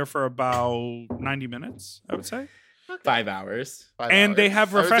 I was there for about 90 minutes, I would say. 5 hours. They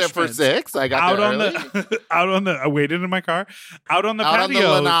have refreshments. I was there for 6. I got out on the I waited in my car. Out on the patio. On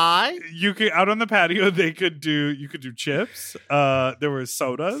the lanai. You could out on the patio you could do chips. There were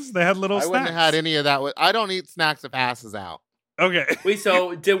sodas. They had little snacks. I wouldn't have had any of that. I don't eat snacks if ass is out. Okay. Wait,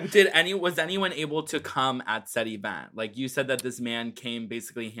 so was anyone able to come at said event? Like you said that this man came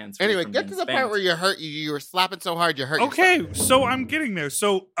basically hands-free. Anyway, get to the part where you hurt you were slapping so hard you hurt yourself. Okay, so I'm getting there.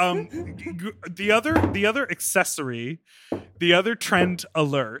 So the other accessory, the other trend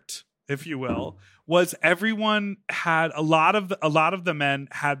alert, if you will, was everyone had a lot of the men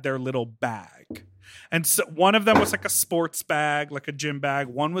had their little bag. And so one of them was like a sports bag, like a gym bag.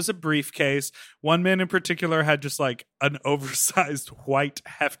 One was a briefcase. One man in particular had just like an oversized white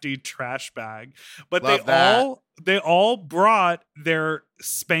hefty trash bag. But they all brought their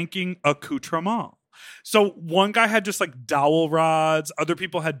spanking accoutrement. So one guy had just like dowel rods. Other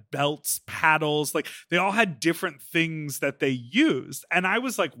people had belts, paddles. Like they all had different things that they used. And I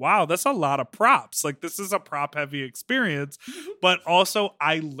was like, wow, that's a lot of props. Like this is a prop heavy experience. But also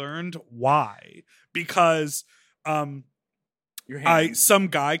I learned why. Because some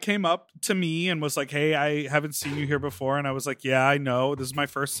guy came up to me and was like, hey, I haven't seen you here before. And I was like, yeah, I know. This is my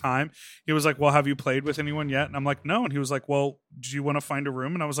first time. He was like, well, have you played with anyone yet? And I'm like, no. And he was like, well, do you want to find a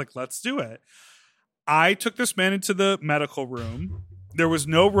room? And I was like, let's do it. I took this man into the medical room. There was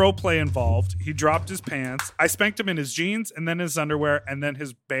no role play involved. He dropped his pants. I spanked him in his jeans and then his underwear and then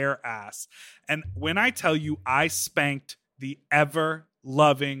his bare ass. And when I tell you I spanked the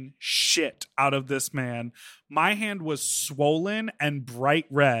ever-loving shit out of this man, my hand was swollen and bright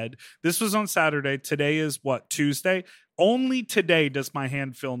red. This was on Saturday. Today is what, Tuesday? Only today does my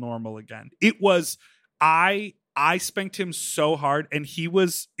hand feel normal again. It was, I spanked him so hard and he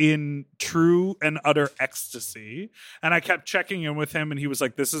was in true and utter ecstasy. And I kept checking in with him and he was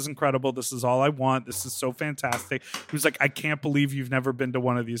like, this is incredible. This is all I want. This is so fantastic. He was like, I can't believe you've never been to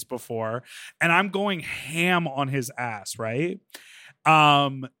one of these before. And I'm going ham on his ass, right?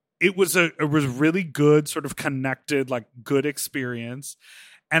 It was really good, sort of connected, like good experience.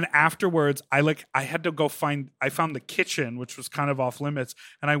 And afterwards, I had to go I found the kitchen, which was kind of off limits.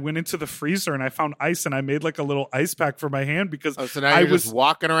 And I went into the freezer and I found ice and I made like a little ice pack for my hand because so now you're just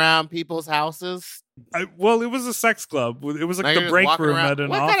walking around people's houses? It was a sex club. It was like the break room at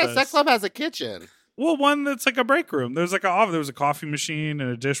an office. What kind of sex club has a kitchen? Well, one that's like a break room. There's like there was a coffee machine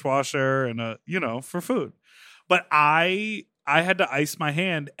and a dishwasher and for food. But I had to ice my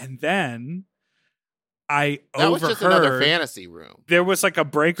hand and then that was just another fantasy room. There was like a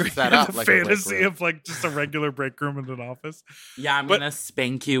break room, set up like fantasy of like just a regular break room in an office. Yeah, I'm gonna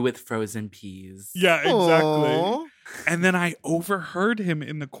spank you with frozen peas. Yeah, exactly. Aww. And then I overheard him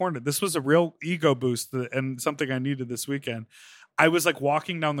in the corner. This was a real ego boost and something I needed this weekend. I was like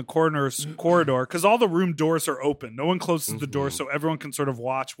walking down the corridor because all the room doors are open. No one closes the door, so everyone can sort of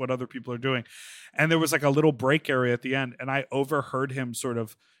watch what other people are doing. And there was like a little break area at the end, and I overheard him sort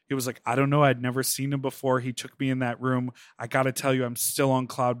of. He was like, I don't know. I'd never seen him before. He took me in that room. I got to tell you, I'm still on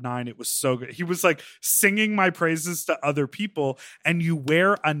cloud 9. It was so good. He was like singing my praises to other people. And you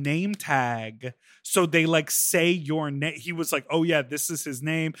wear a name tag. So they like say your name. He was like, oh yeah, this is his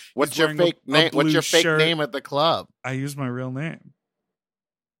name. What's your fake name? What's your fake name at the club? I use my real name.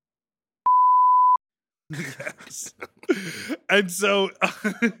 Yes. And so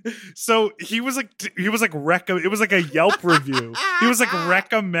he was like it was like a Yelp review. He was like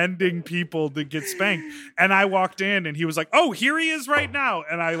recommending people to get spanked. And I walked in and he was like, "Oh, here he is right now."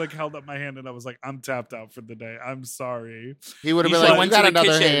 And I like held up my hand and I was like, "I'm tapped out for the day. I'm sorry." He would have been like, "You got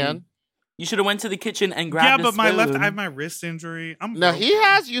another hand." You should have went to the kitchen and grabbed a spoon. I have my wrist injury. He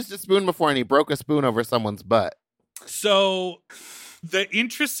has used a spoon before and he broke a spoon over someone's butt. So the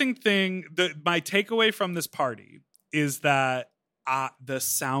interesting thing, my takeaway from this party is that the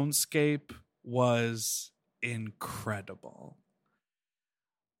soundscape was incredible.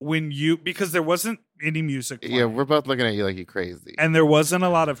 Because there wasn't any music playing. Yeah, we're both looking at you like you're crazy. And there wasn't a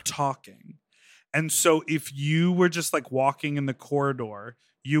lot of talking. And so if you were just like walking in the corridor,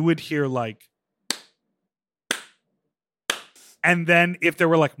 you would hear like, and then if there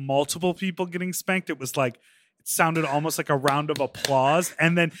were like multiple people getting spanked, it sounded almost like a round of applause.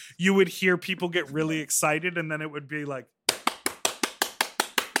 And then you would hear people get really excited and then it would be like,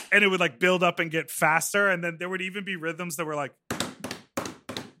 and it would like build up and get faster. And then there would even be rhythms that were like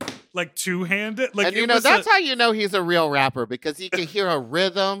two-handed. Like, and that's how you know he's a real rapper, because he can hear a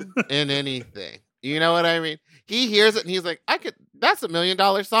rhythm in anything. You know what I mean? He hears it and he's like, that's $1 million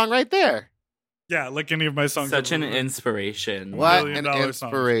song right there. Yeah, like any of my songs. Such an inspiration. What an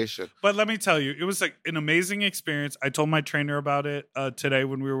inspiration. Songs. But let me tell you, it was like an amazing experience. I told my trainer about it today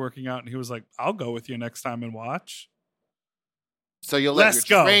when we were working out, and he was like, "I'll go with you next time and watch." So you'll let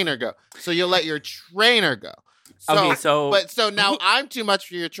your trainer go. So Okay, so now I'm too much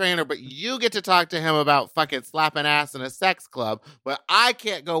for your trainer, but you get to talk to him about fucking slapping ass in a sex club, but I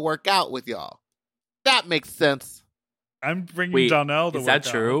can't go work out with y'all. That makes sense. I'm bringing Donnell to work out. Is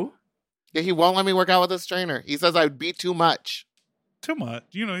that true? Yeah, he won't let me work out with his trainer. He says I'd be too much. Too much.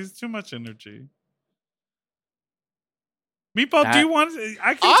 He's too much energy. Meatball, do you want?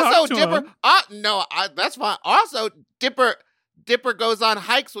 I can talk to him. No, that's fine. Also, Dipper goes on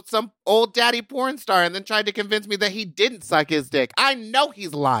hikes with some old daddy porn star and then tried to convince me that he didn't suck his dick. I know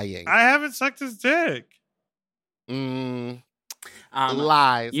he's lying. I haven't sucked his dick. Lies.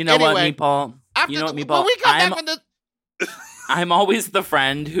 You know what, Meatball? When we come back from the... I'm always the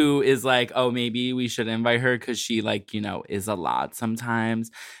friend who is like, oh, maybe we should invite her because she, like, is a lot sometimes.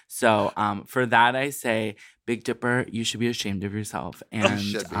 So for that, I say, Big Dipper, you should be ashamed of yourself. And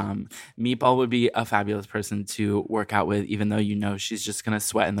Meatball would be a fabulous person to work out with, even though she's just going to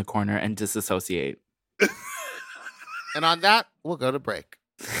sweat in the corner and disassociate. And on that, we'll go to break.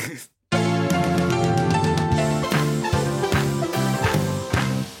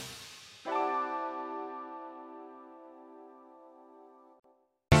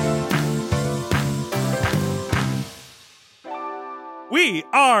 We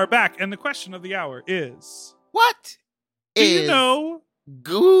are back, and the question of the hour is... What do you know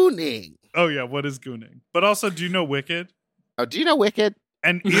gooning? Oh, yeah, what is gooning? But also, do you know Wicked? Oh, do you know Wicked?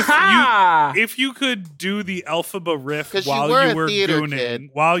 And if you could do the Elphaba riff while you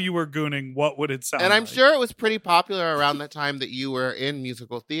were gooning, what would it sound like? And I'm sure it was pretty popular around the time that you were in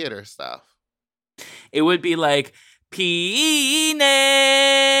musical theater stuff. It would be like, penis!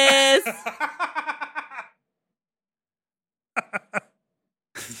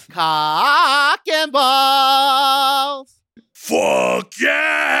 Cock and balls. Fuck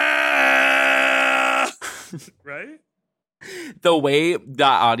yeah! Right? The way the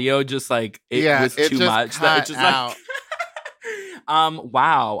audio just like was too much. That it just out. Like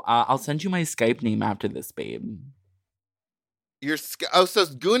wow. I'll send you my Skype name after this, babe. So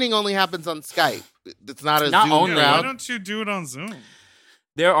gooning only happens on Skype. It's not a not Zoom only. crowd. Why don't you do it on Zoom?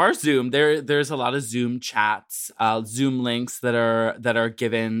 There are Zoom. There's a lot of Zoom chats, Zoom links that are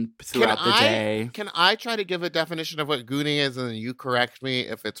given throughout the day. Can I try to give a definition of what gooning is, and then you correct me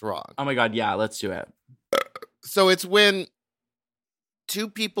if it's wrong? Oh my God, yeah, let's do it. So it's when two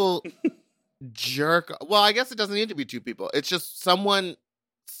people jerk. Well, I guess it doesn't need to be two people. It's just someone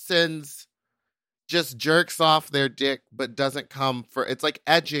just jerks off their dick, but doesn't come for. It's like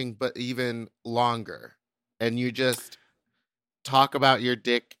edging, but even longer, and you just talk about your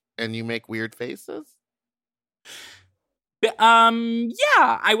dick and you make weird faces? Yeah,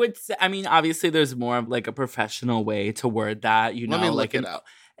 I would say, I mean, obviously there's more of like a professional way to word that, Let me look it up.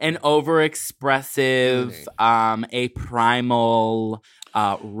 An overexpressive, a primal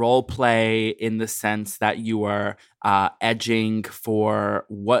role play in the sense that you are edging for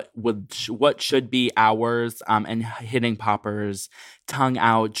what should be ours, and hitting poppers, tongue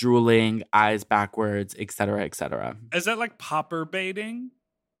out, drooling, eyes backwards, etc., etc. Is that like popper baiting?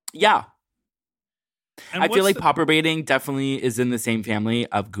 Yeah. I feel like popper baiting definitely is in the same family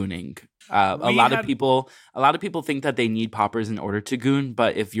of gooning. A lot of people think that they need poppers in order to goon,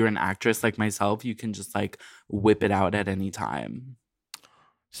 but if you're an actress like myself, you can just like whip it out at any time.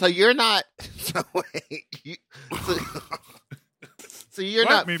 So you're not. So you're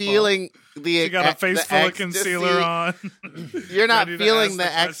not feeling the. You got a face full of concealer on. You're not feeling the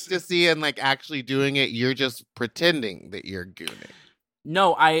ecstasy and like actually doing it. You're just pretending that you're gooning.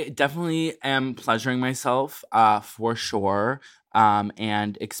 No, I definitely am pleasuring myself, for sure,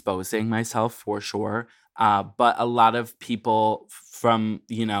 and exposing myself for sure. But a lot of people from,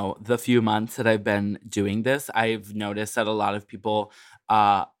 the few months that I've been doing this, I've noticed that a lot of people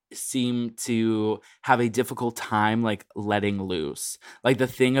seem to have a difficult time like letting loose. Like the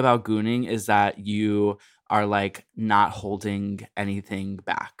thing about gooning is that you are like not holding anything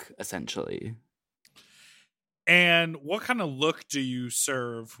back, essentially. And what kind of look do you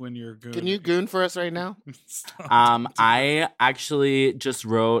serve when you're gooning? Can you goon for us right now? I actually just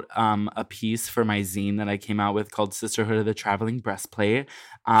wrote a piece for my zine that I came out with called Sisterhood of the Traveling Breastplate.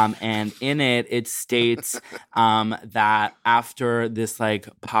 And in it states that after this like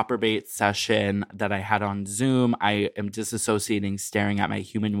popper bait session that I had on Zoom, I am disassociating, staring at my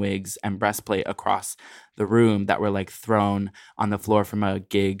human wigs and breastplate across the room that were like thrown on the floor from a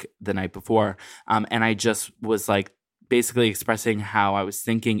gig the night before. And I just was like basically expressing how I was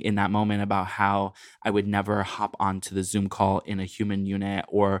thinking in that moment about how I would never hop onto the Zoom call in a human unit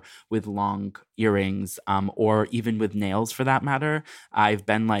or with long earrings, or even with nails for that matter. I've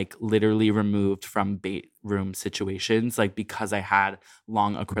been like literally removed from bait room situations like because I had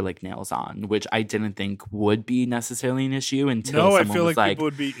long acrylic nails on, which I didn't think would be necessarily an issue until someone I feel was like people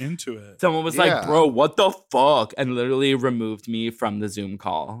would be into it. Someone was like, bro, what the fuck? And literally removed me from the Zoom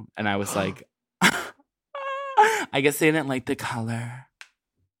call. And I was like, I guess they didn't like the color.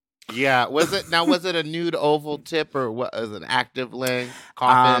 Yeah. Was it a nude oval tip or what was an active leg?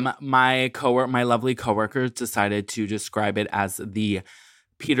 Coffin? My lovely coworker decided to describe it as the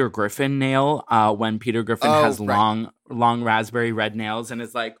Peter Griffin nail, when Peter Griffin has long raspberry red nails and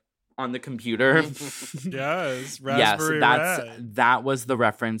is like on the computer. Yes, raspberry red. That was the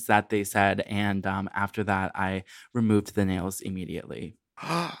reference that they said. And after that, I removed the nails immediately.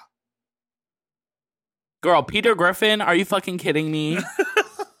 Girl, Peter Griffin, are you fucking kidding me?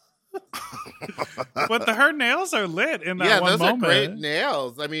 But her nails are lit in that one moment. Yeah, those are great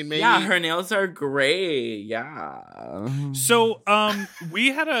nails. I mean, maybe. Yeah, her nails are great. Yeah. So,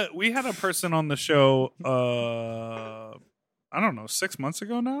 we had a person on the show, I don't know, 6 months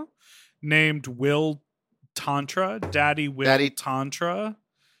ago now, named Will Tantra, Daddy Tantra.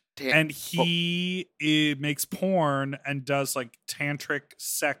 And he makes porn and does like tantric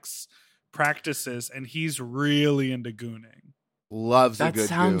sex practices, and he's really into gooning. Loves a good goon. That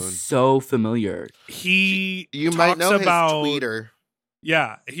sounds so familiar. You might know his tweeter.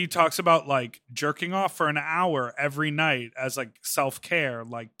 Yeah, he talks about like jerking off for an hour every night as like self-care,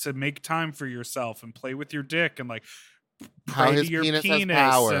 like to make time for yourself and play with your dick and like pray to your penis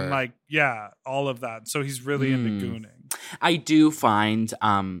and like all of that. So he's really into gooning. I do find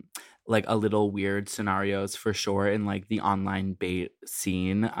like a little weird scenarios for sure in like the online bait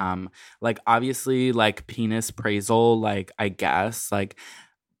scene. Like obviously like penis praisal, like I guess like,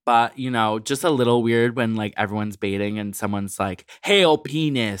 but just a little weird when like everyone's baiting and someone's like, "Hail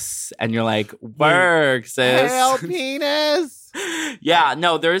penis," and you're like, "Work, sis." Hail penis. Yeah,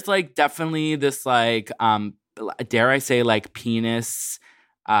 no, there's like definitely this like dare I say like penis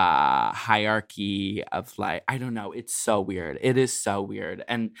hierarchy of like, I don't know, it's so weird. It is so weird.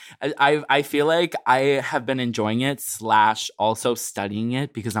 And I feel like I have been enjoying it / also studying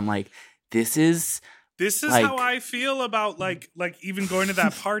it because I'm like, this is like, how I feel about like even going to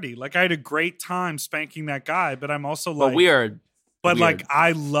that party. Like I had a great time spanking that guy, but I'm also like weird. Like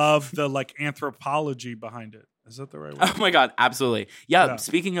I love the like anthropology behind it. Is that the right word? Oh my God, absolutely. Yeah.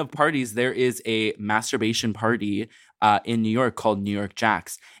 Speaking of parties, there is a masturbation party in New York called New York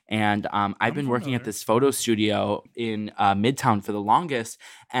Jacks. And I've been working at this photo studio in Midtown for the longest.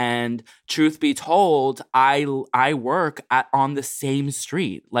 And truth be told, I work on the same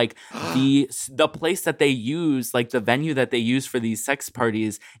street. Like the place that they use, like the venue that they use for these sex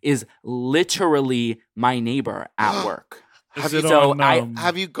parties is literally my neighbor at work. Have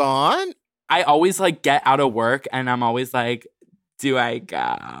you gone? I always like get out of work and I'm always like, do I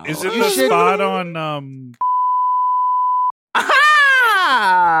go? Is it the spot on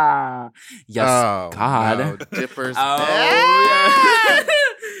Yes, God. No. Dippers. Yeah,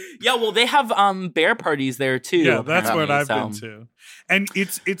 well, they have bear parties there too. Yeah, that's what I've been to. And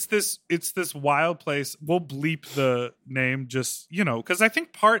it's this wild place. We'll bleep the name just, because I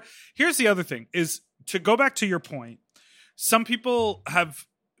think here's the other thing is to go back to your point, some people have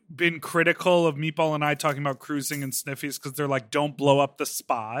been critical of Meatball and I talking about cruising and sniffies because they're like, don't blow up the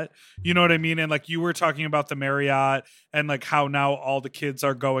spot. You know what I mean? And like you were talking about the Marriott and like how now all the kids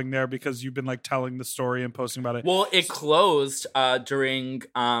are going there because you've been like telling the story and posting about it. Well, it closed during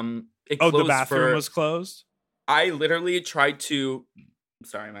the bathroom was closed? I literally tried to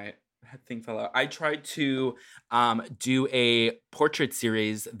sorry, my thing fell out. I tried to do a portrait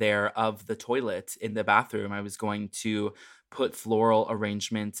series there of the toilet in the bathroom. I was going to put floral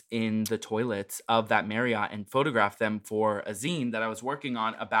arrangements in the toilets of that Marriott and photograph them for a zine that I was working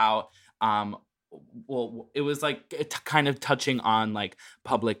on about it was like kind of touching on like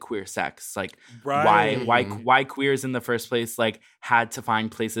public queer sex, like why queers in the first place like had to find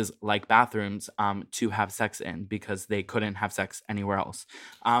places like bathrooms to have sex in because they couldn't have sex anywhere else.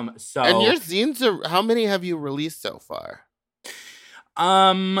 So and your zines are, how many have you released so far?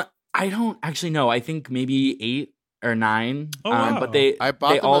 I don't actually know. I think maybe 8 or 9. Oh, wow. But I bought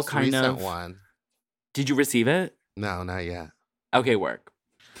they the all most kind recent of one. Did you receive it? No, not yet. Okay, work.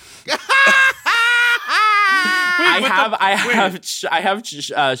 I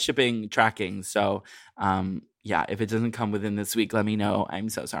have shipping tracking. So, yeah, if it doesn't come within this week, let me know. I'm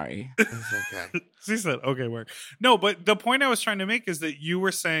so sorry. It's okay. She said, okay, work. No, but the point I was trying to make is that you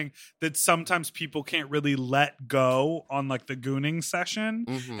were saying that sometimes people can't really let go on like the gooning session.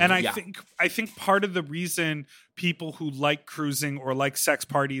 Mm-hmm. And I think part of the reason people who like cruising or like sex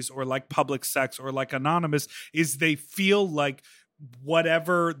parties or like public sex or like anonymous is they feel like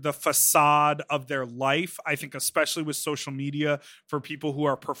whatever the facade of their life, I think especially with social media, for people who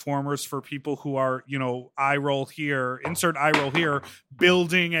are performers, for people who are, you know, insert eye roll here,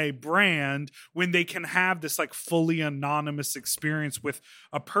 building a brand, when they can have this like fully anonymous experience with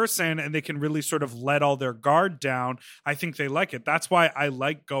a person and they can really sort of let all their guard down, I think they like it. That's why I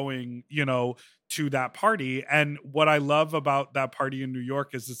like going, you know, to that party. And what I love about that party in New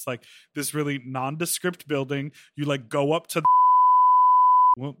York is it's like this really nondescript building. You like go up to the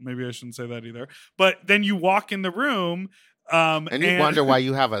well, maybe I shouldn't say that either. But then you walk in the room. And you wonder why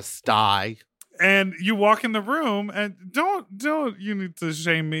you have a sty. And you walk in the room and don't you need to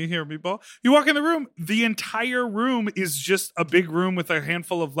shame me here, Meatball. You walk in the room, the entire room is just a big room with a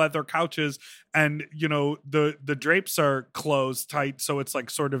handful of leather couches, and you know, the drapes are closed tight, so it's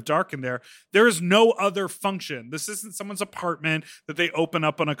like sort of dark in there. There is no other function. This isn't someone's apartment that they open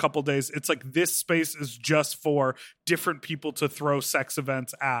up in a couple days. It's like this space is just for different people to throw sex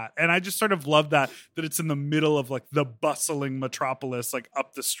events at. And I just sort of love that it's in the middle of like the bustling metropolis, like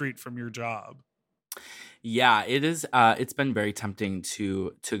up the street from your job. Yeah, it is. It's been very tempting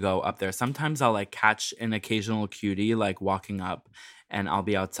to go up there. Sometimes I'll like catch an occasional cutie like walking up, and I'll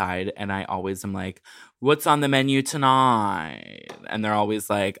be outside, and I always am like, "What's on the menu tonight?" And they're always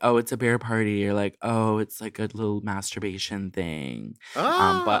like, "Oh, it's a bear party," or like, "Oh, it's like a little masturbation thing."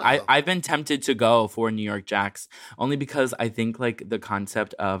 But I've been tempted to go for New York Jacks only because I think like the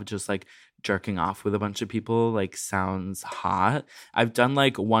concept of just like jerking off with a bunch of people like sounds hot. I've done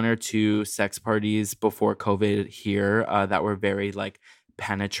like 1 or 2 sex parties before COVID here that were very like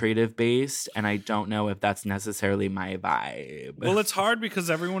penetrative based, and I don't know if that's necessarily my vibe. Well, it's hard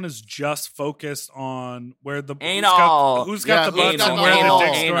because everyone is just focused on where the anal, who's got the butts and where the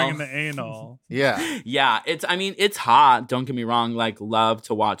dick's going in the anal. Yeah. It's hot, don't get me wrong, like love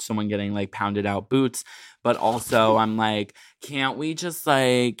to watch someone getting like pounded out boots, but also I'm like, can't we just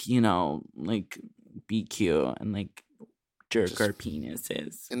like, you know, like be cute and like jerk just our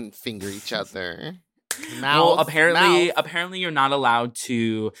penises and finger each other? Well, apparently you're not allowed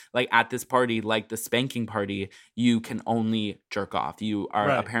to, like, at this party, like the spanking party, you can only jerk off. You are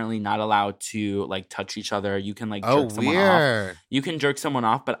apparently not allowed to like touch each other. You can like jerk someone off. You can jerk someone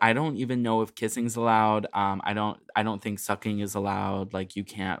off, but I don't even know if kissing's allowed. I don't think sucking is allowed. Like you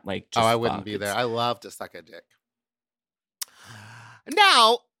can't like just I wouldn't be there. I love to suck a dick.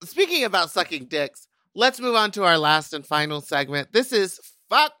 Now, speaking about sucking dicks, let's move on to our last and final segment. This is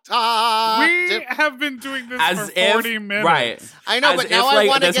Fuck Talk. We have been doing this for 40 minutes. Right. I know, but now I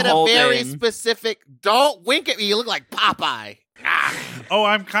want to get a very specific. Don't wink at me. You look like Popeye. Oh,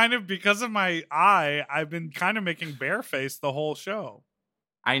 I'm kind of, because of my eye, I've been kind of making bare face the whole show.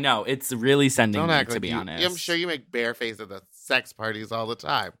 I know. It's really sending me, to be honest. I'm sure you make bare face at the sex parties all the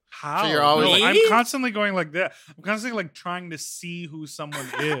time. How? So you're always I'm constantly going like that. I'm constantly like trying to see who someone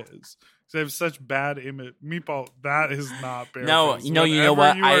is. They have such bad image. Meatball, that is not bare. No, face. you know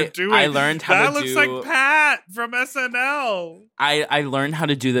what? I learned how that to do. That looks like Pat from SNL. I learned how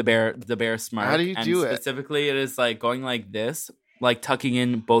to do the bear smirk. How do you do it? Specifically, it is like going like this, like tucking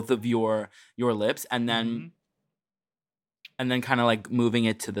in both of your lips, and then kind of like moving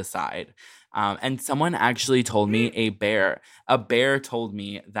it to the side. And someone actually told me a bear told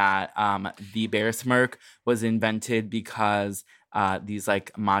me that the bear smirk was invented because these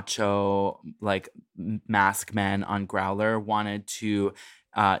like macho like mask men on Growler wanted to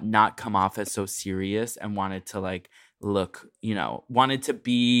not come off as so serious and wanted to like look, wanted to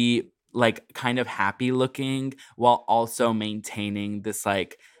be like kind of happy looking while also maintaining this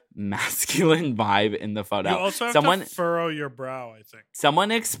like masculine vibe in the photo. You also have to furrow your brow, I think.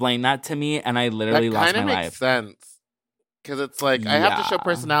 Someone explained that to me and I literally lost my life. That kind of makes sense. Because it's like, I have to show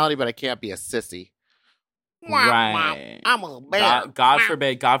personality, but I can't be a sissy. Right. I'm a bear. God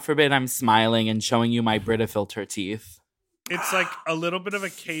forbid I'm smiling and showing you my Brita filter teeth. It's like a little bit of a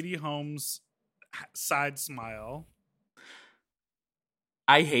Katie Holmes side smile.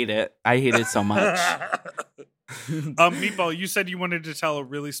 I hate it. I hate it so much. Meatball, you said you wanted to tell a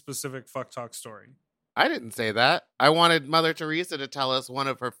really specific fuck talk story. I didn't say that. I wanted Mother Teresa to tell us one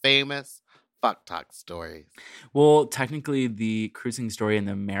of her famous fuck talk stories. Well, technically, the cruising story in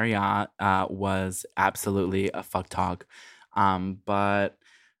the Marriott was absolutely a fuck talk. But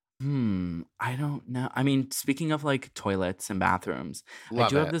I don't know. I mean, speaking of like toilets and bathrooms, I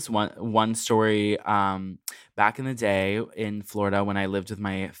do have this one story. Back in the day in Florida when I lived with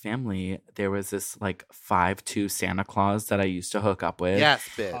my family, there was this like 5'2" Santa Claus that I used to hook up with. Yes,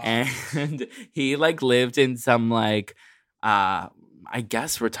 bitch. And he like lived in some like I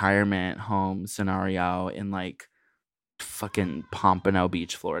guess retirement home scenario in like fucking Pompano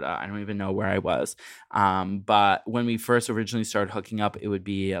Beach, Florida. I don't even know where I was. But when we first originally started hooking up, it would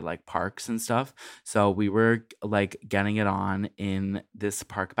be at like parks and stuff. So we were like getting it on in this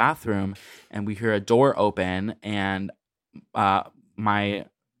park bathroom and we hear a door open and my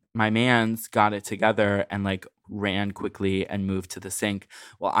mans got it together and like ran quickly and moved to the sink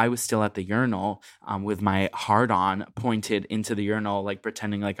while I was still at the urinal with my hard-on pointed into the urinal, like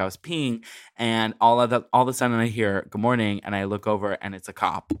pretending like I was peeing. And all of a sudden I hear "good morning" and I look over and it's a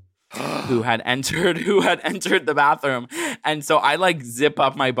cop who had entered the bathroom. And so I like zip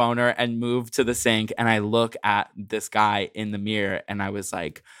up my boner and move to the sink and I look at this guy in the mirror and I was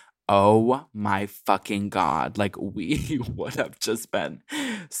like, oh my fucking God. Like we would have just been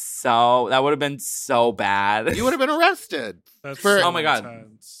that would have been so bad. You would have been arrested. Oh my God.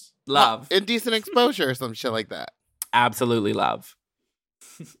 Love. Indecent exposure or some shit like that. Absolutely love.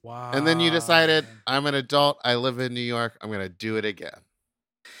 Wow. And then you decided, I'm an adult, I live in New York, I'm going to do it again.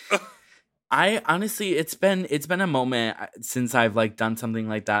 I honestly, it's been a moment since I've like done something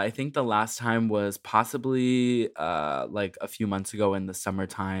like that. I think the last time was possibly like a few months ago in the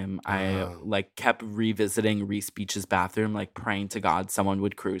summertime. I like kept revisiting Reese Beach's bathroom, like praying to God someone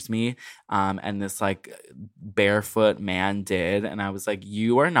would cruise me. And this like barefoot man did, and I was like,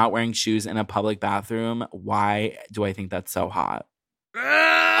 "You are not wearing shoes in a public bathroom. Why do I think that's so hot?"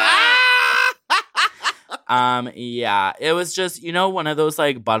 Yeah, it was just, one of those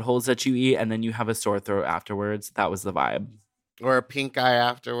like buttholes that you eat and then you have a sore throat afterwards. That was the vibe. Or a pink eye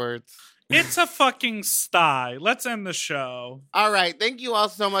afterwards. It's a fucking sty. Let's end the show. All right. Thank you all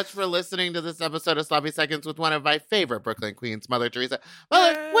so much for listening to this episode of Sloppy Seconds with one of my favorite Brooklyn queens, Mother Teresa.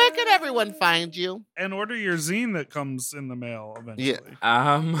 Mother, where can everyone find you? And order your zine that comes in the mail eventually.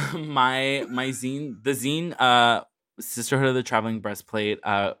 Yeah. My zine, the zine, Sisterhood of the Traveling Breastplate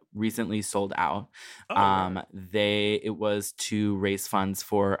recently sold out. It was to raise funds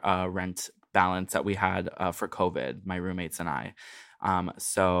for rent balance that we had for COVID, my roommates and I.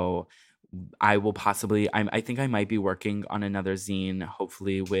 So I will I think I might be working on another zine,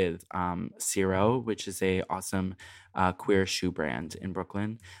 hopefully with Ciro, which is a awesome queer shoe brand in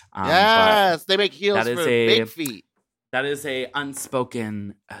Brooklyn. Yes, they make heels for big feet. That is a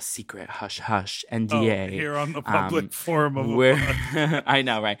unspoken secret hush hush NDA here on the public forum of where I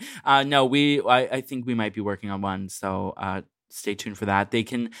know, right? No, I think we might be working on one, so stay tuned for that.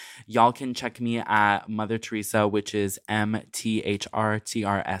 Y'all can check me at Mother Teresa, which is MTHRTRSA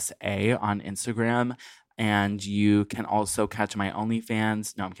on Instagram. And you can also catch my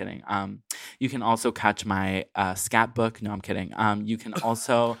OnlyFans. No, I'm kidding. You can also catch my scat book. No, I'm kidding. You can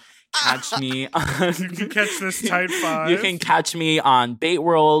also catch me on... You can catch this tight five. You can catch me on Bait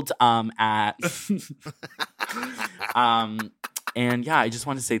World at... And yeah, I just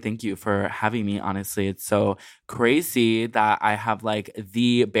want to say thank you for having me. Honestly, it's so crazy that I have like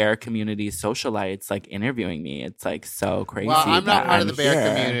the bear community socialites like interviewing me. It's like so crazy. Well, I'm not part of the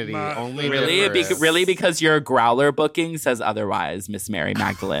bear community. Only really because your Growler booking says otherwise, Miss Mary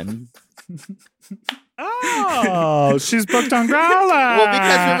Magdalene. Oh, she's booked on Growler. Well,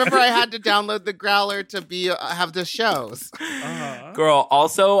 because remember I had to download the Growler to be have the shows. Girl,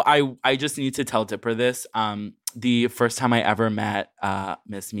 also, I just need to tell Dipper this. The first time I ever met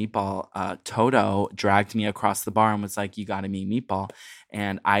Miss Meatball, Toto dragged me across the bar and was like, "You got to meet Meatball."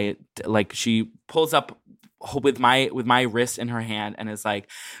 And she pulls up with my wrist in her hand and is like,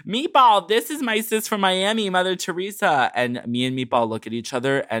 "Meatball, this is my sis from Miami, Mother Teresa." And me and Meatball look at each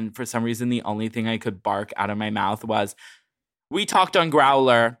other, and for some reason, the only thing I could bark out of my mouth was, "We talked on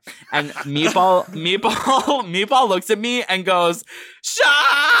Growler." And Meatball looks at me and goes,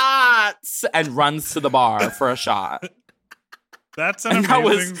 "Shots!" and runs to the bar for a shot. That's an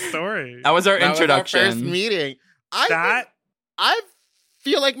amazing story. That was our introduction. Was our first meeting. I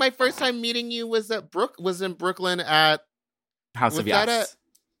feel like my first time meeting you was in Brooklyn at House of Yes. Was that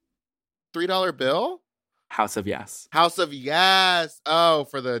a $3 bill? House of Yes. House of Yes. Oh,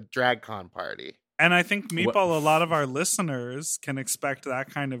 for the DragCon party. And I think, Meatball, a lot of our listeners can expect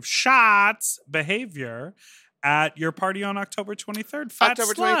that kind of shots behavior at your party on October 23rd.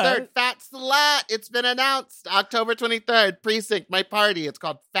 October 23rd, Fat Slut. It's been announced. October 23rd, Precinct, my party. It's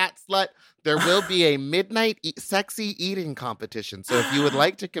called Fat Slut. There will be a midnight sexy eating competition. So if you would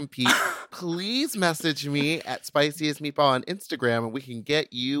like to compete, please message me at Spiciest Meatball on Instagram and we can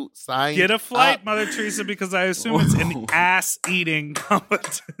get you signed Get a flight, up. Mother Teresa, because I assume it's an ass-eating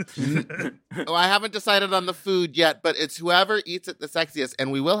competition. Oh, I haven't decided on the food yet, but it's whoever eats it the sexiest.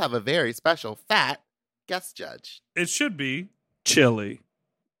 And we will have a very special fat guest judge. It should be chili.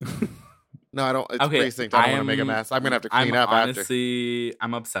 No, I don't. It's Precinct. I don't want to make a mess. I'm going to have to clean up honestly, after.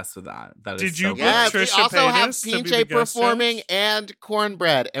 I'm obsessed with that. Did you we also have PJ performing and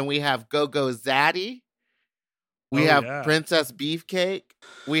Cornbread. And we have Go-Go Zaddy. We have Princess Beefcake.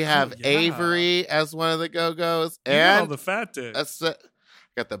 We have Avery as one of the Go-Go's. And all the fat dicks.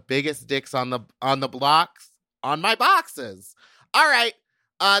 Got the biggest dicks on the blocks on my boxes. All right.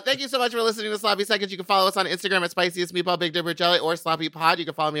 Thank you so much for listening to Sloppy Seconds. You can follow us on Instagram at Spiciest Meatball, Big Dipper Jelly, or Sloppy Pod. You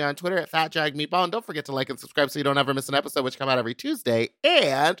can follow me on Twitter at FatJagMeatball. And don't forget to like and subscribe so you don't ever miss an episode, which come out every Tuesday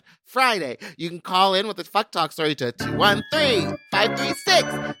and Friday. You can call in with a fuck talk story to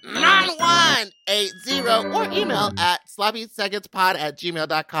 213-536-9180 or email at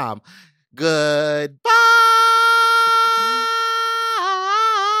sloppysecondspod@gmail.com. Goodbye.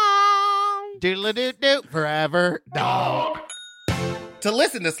 Doodle-doo-doo. Forever dog. To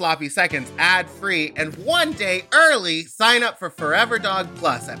listen to Sloppy Seconds ad-free and one day early, sign up for Forever Dog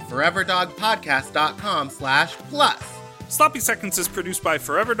Plus at foreverdogpodcast.com/plus. Sloppy Seconds is produced by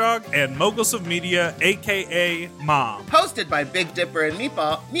Forever Dog and Moguls of Media, a.k.a. Mom. Hosted by Big Dipper and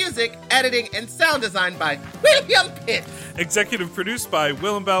Meatball. Music, editing, and sound design by William Pitts. Executive produced by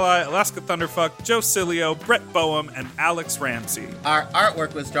Willem Belli, Alaska Thunderfuck, Joe Cilio, Brett Boehm, and Alex Ramsey. Our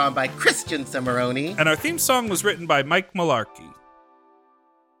artwork was drawn by Christian Cimarroni. And our theme song was written by Mike Malarkey.